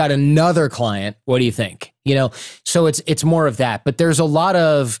 I've got another client. What do you think? So it's more of that, but there's a lot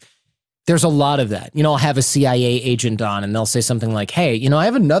of that. I'll have a CIA agent on and they'll say something like, hey, I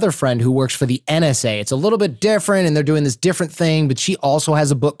have another friend who works for the NSA. It's a little bit different and they're doing this different thing, but she also has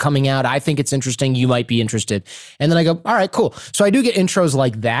a book coming out. I think it's interesting. You might be interested. And then I go, all right, cool. So I do get intros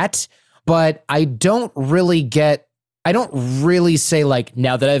like that, but I don't really say like,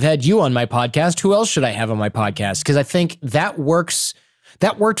 now that I've had you on my podcast, who else should I have on my podcast? Because I think that worked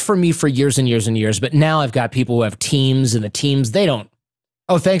for me for years and years and years. But now I've got people who have teams, and the teams, they don't.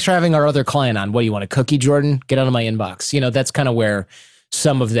 Oh, thanks for having our other client on. What do you want, a cookie, Jordan? Get out of my inbox. That's kind of where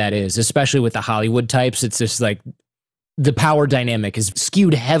some of that is, especially with the Hollywood types. It's just like the power dynamic is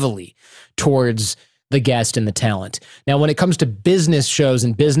skewed heavily towards the guest and the talent. Now, when it comes to business shows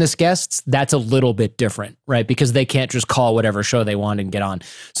and business guests, that's a little bit different, right? Because they can't just call whatever show they want and get on.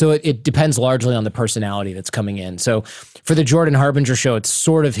 So it depends largely on the personality that's coming in. So for the Jordan Harbinger show, it's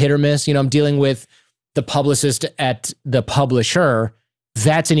sort of hit or miss. I'm dealing with the publicist at the publisher.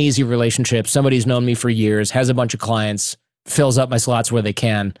 That's an easy relationship. Somebody's known me for years, has a bunch of clients, fills up my slots where they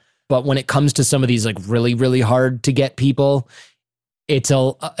can. But when it comes to some of these like really, really hard to get people, it's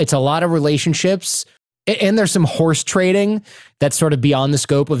a lot of relationships. And there's some horse trading that's sort of beyond the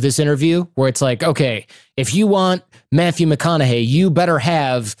scope of this interview, where it's like, okay, if you want Matthew McConaughey, you better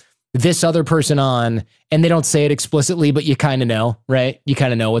have this other person on. And they don't say it explicitly, but you kind of know, right? You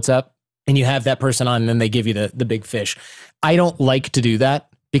kind of know what's up. And you have that person on, and then they give you the big fish. I don't like to do that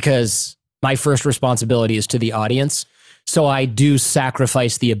because my first responsibility is to the audience. So I do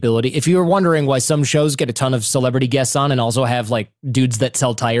sacrifice the ability. If you were wondering why some shows get a ton of celebrity guests on and also have like dudes that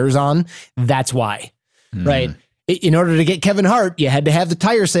sell tires on, that's why. Right. In order to get Kevin Hart, you had to have the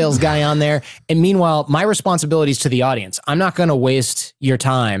tire sales guy on there. And meanwhile, my responsibility is to the audience. I'm not going to waste your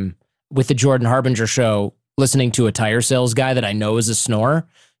time with the Jordan Harbinger show listening to a tire sales guy that I know is a snore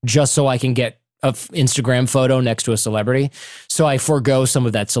just so I can get an Instagram photo next to a celebrity. So I forego some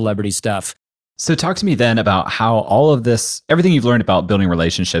of that celebrity stuff. So talk to me then about how all of this, everything you've learned about building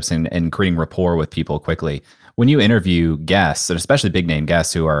relationships and creating rapport with people quickly, when you interview guests, and especially big name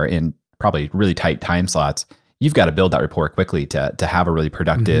guests who are in probably really tight time slots, you've got to build that rapport quickly to have a really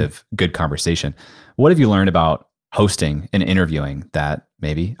productive, good conversation. What have you learned about hosting and interviewing that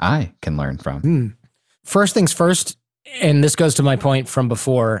maybe I can learn from? First things first, and this goes to my point from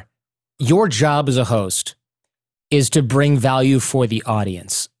before, your job as a host is to bring value for the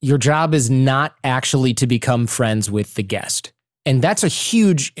audience. Your job is not actually to become friends with the guest. And that's a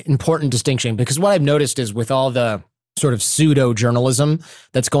huge, important distinction, because what I've noticed is with all the sort of pseudo journalism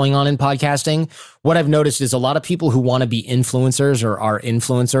that's going on in podcasting, what I've noticed is a lot of people who want to be influencers or are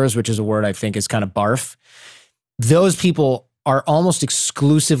influencers, which is a word I think is kind of barf. Those people are almost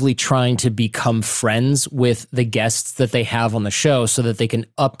exclusively trying to become friends with the guests that they have on the show so that they can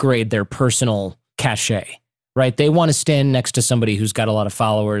upgrade their personal cachet, right? They want to stand next to somebody who's got a lot of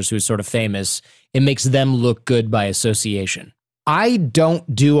followers, who's sort of famous. It makes them look good by association. I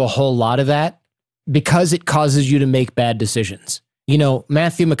don't do a whole lot of that because it causes you to make bad decisions.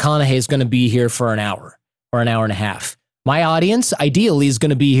 Matthew McConaughey is going to be here for an hour or an hour and a half. My audience, ideally, is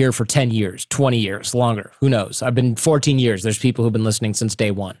going to be here for 10 years, 20 years, longer. Who knows? I've been 14 years. There's people who've been listening since day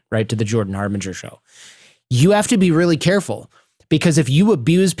one, right, to the Jordan Harbinger show. You have to be really careful, because if you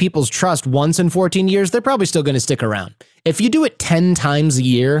abuse people's trust once in 14 years, they're probably still going to stick around. If you do it 10 times a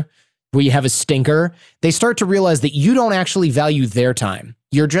year where you have a stinker, they start to realize that you don't actually value their time.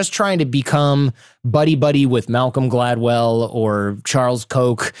 You're just trying to become buddy-buddy with Malcolm Gladwell or Charles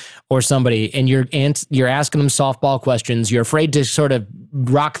Koch or somebody, and you're asking them softball questions. You're afraid to sort of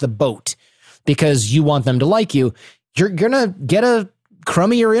rock the boat because you want them to like you. You're going to get a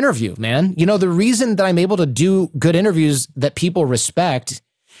crummier interview, man. The reason that I'm able to do good interviews that people respect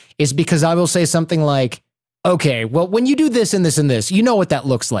is because I will say something like, okay, well, when you do this and this and this, you know what that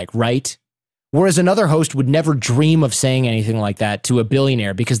looks like, right? Whereas another host would never dream of saying anything like that to a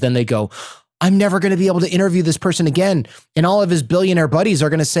billionaire, because then they go, I'm never going to be able to interview this person again. And all of his billionaire buddies are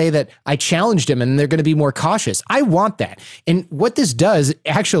going to say that I challenged him, and they're going to be more cautious. I want that. And what this does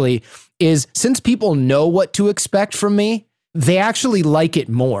actually is, since people know what to expect from me, they actually like it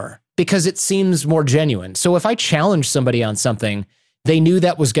more because it seems more genuine. So if I challenge somebody on something, they knew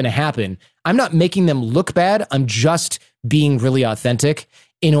that was going to happen. I'm not making them look bad. I'm just being really authentic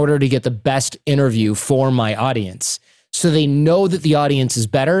in order to get the best interview for my audience. So they know that the audience is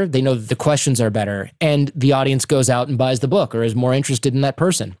better. They know that the questions are better, and the audience goes out and buys the book or is more interested in that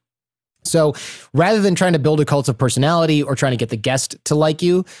person. So rather than trying to build a cult of personality or trying to get the guest to like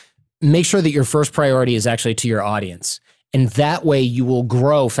you, make sure that your first priority is actually to your audience. And that way you will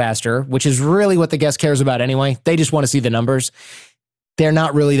grow faster, which is really what the guest cares about anyway. They just want to see the numbers. They're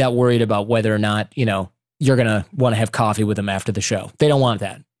not really that worried about whether or not, you're going to want to have coffee with them after the show. They don't want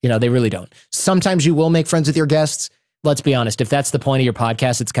that. They really don't. Sometimes you will make friends with your guests. Let's be honest. If that's the point of your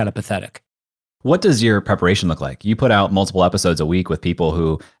podcast, it's kind of pathetic. What does your preparation look like? You put out multiple episodes a week with people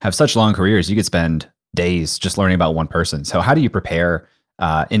who have such long careers. You could spend days just learning about one person. So how do you prepare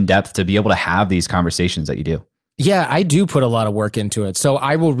in depth to be able to have these conversations that you do? Yeah, I do put a lot of work into it. So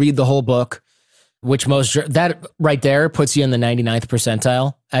I will read the whole book, which that right there puts you in the 99th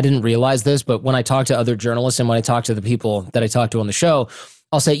percentile. I didn't realize this, but when I talk to other journalists and when I talk to the people that I talk to on the show,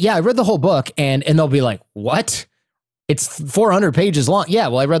 I'll say, yeah, I read the whole book. And they'll be like, what? It's 400 pages long. Yeah,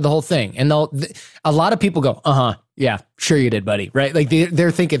 well, I read the whole thing. And a lot of people go, yeah, sure you did, buddy, right? Like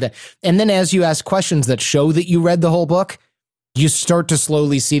they're thinking that. And then as you ask questions that show that you read the whole book, you start to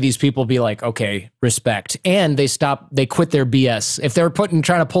slowly see these people be like, okay, respect. And they quit their BS. If they're trying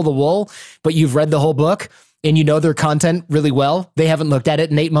to pull the wool, but you've read the whole book and you know their content really well, they haven't looked at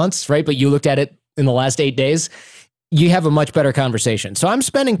it in 8 months, right? But you looked at it in the last 8 days, you have a much better conversation. So I'm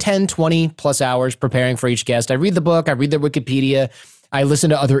spending 10, 20 plus hours preparing for each guest. I read the book, I read their Wikipedia, I listen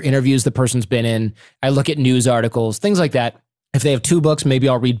to other interviews the person's been in, I look at news articles, things like that. If they have 2 books, maybe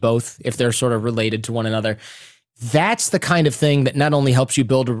I'll read both if they're sort of related to one another. That's the kind of thing that not only helps you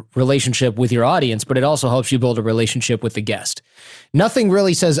build a relationship with your audience, but it also helps you build a relationship with the guest. Nothing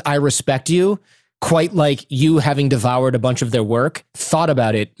really says, I respect you, quite like you having devoured a bunch of their work, thought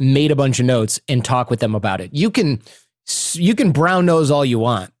about it, made a bunch of notes, and talk with them about it. You can brown nose all you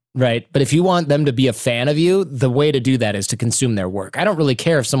want, right? But if you want them to be a fan of you, the way to do that is to consume their work. I don't really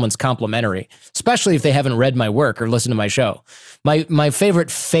care if someone's complimentary, especially if they haven't read my work or listened to my show. My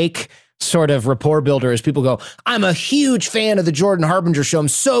favorite fake sort of rapport builder is people go, I'm a huge fan of the Jordan Harbinger Show. I'm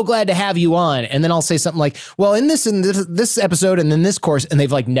so glad to have you on. And then I'll say something like, well, in this episode and then this course, and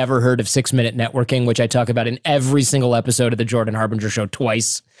they've like never heard of 6 Minute Networking, which I talk about in every single episode of the Jordan Harbinger Show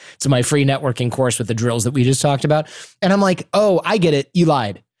twice. It's my free networking course with the drills that we just talked about. And I'm like, oh, I get it. You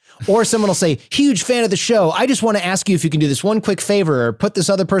lied. Or someone will say, huge fan of the show. I just want to ask you if you can do this one quick favor or put this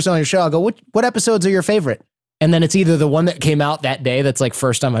other person on your show. I'll go, what episodes are your favorite? And then it's either the one that came out that day that's like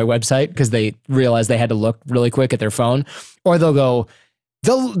first on my website because they realized they had to look really quick at their phone, or they'll go,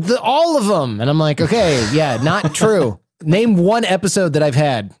 all of them. And I'm like, okay, yeah, not true. Name one episode that I've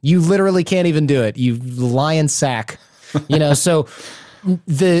had. You literally can't even do it. You lion sack. So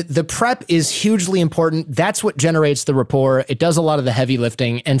the prep is hugely important. That's what generates the rapport. It does a lot of the heavy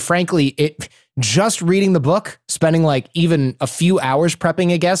lifting. And frankly, just reading the book, spending like even a few hours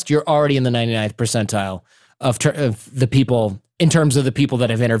prepping a guest, you're already in the 99th percentile of the people in terms of the people that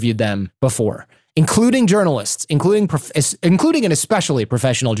have interviewed them before, including journalists, including and especially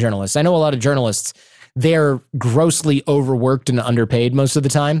professional journalists. I know a lot of journalists, they're grossly overworked and underpaid most of the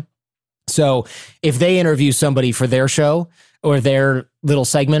time. So if they interview somebody for their show or their little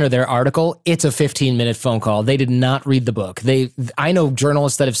segment or their article, it's a 15-minute phone call. They did not read the book. I know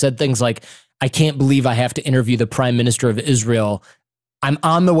journalists that have said things like, I can't believe I have to interview the Prime Minister of Israel. I'm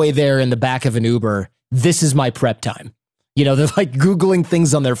on the way there in the back of an Uber. This is my prep time. They're like Googling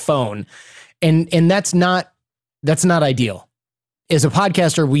things on their phone. And that's not ideal. As a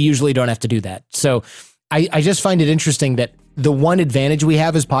podcaster, we usually don't have to do that. So I just find it interesting that the one advantage we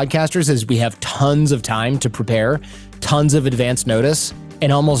have as podcasters is we have tons of time to prepare, tons of advance notice,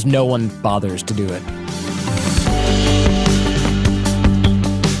 and almost no one bothers to do it.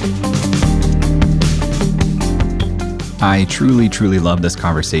 I truly, truly love this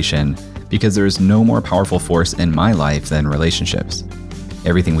conversation because there is no more powerful force in my life than relationships.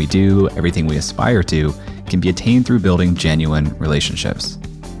 Everything we do, everything we aspire to, can be attained through building genuine relationships.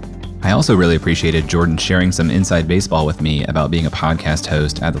 I also really appreciated Jordan sharing some inside baseball with me about being a podcast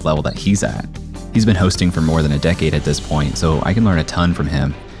host at the level that he's at. He's been hosting for more than a decade at this point, so I can learn a ton from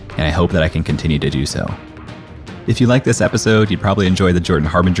him, and I hope that I can continue to do so. If you like this episode, you'd probably enjoy the Jordan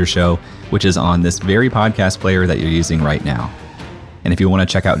Harbinger Show, which is on this very podcast player that you're using right now. And if you want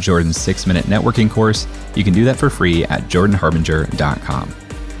to check out Jordan's 6 Minute Networking course, you can do that for free at jordanharbinger.com.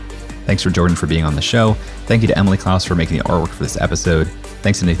 Thanks for Jordan for being on the show. Thank you to Emily Klaus for making the artwork for this episode.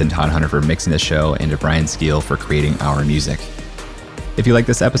 Thanks to Nathan Todd-Hunter for mixing the show, and to Brian Skeel for creating our music. If you like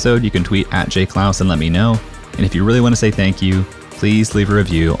this episode, you can tweet at jklaus and let me know. And if you really want to say thank you, please leave a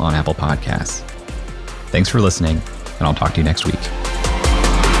review on Apple Podcasts. Thanks for listening, and I'll talk to you next week.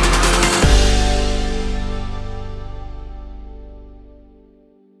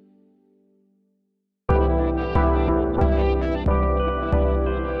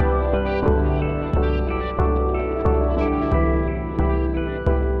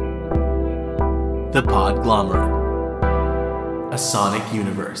 The Podglomerate, a sonic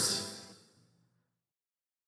universe.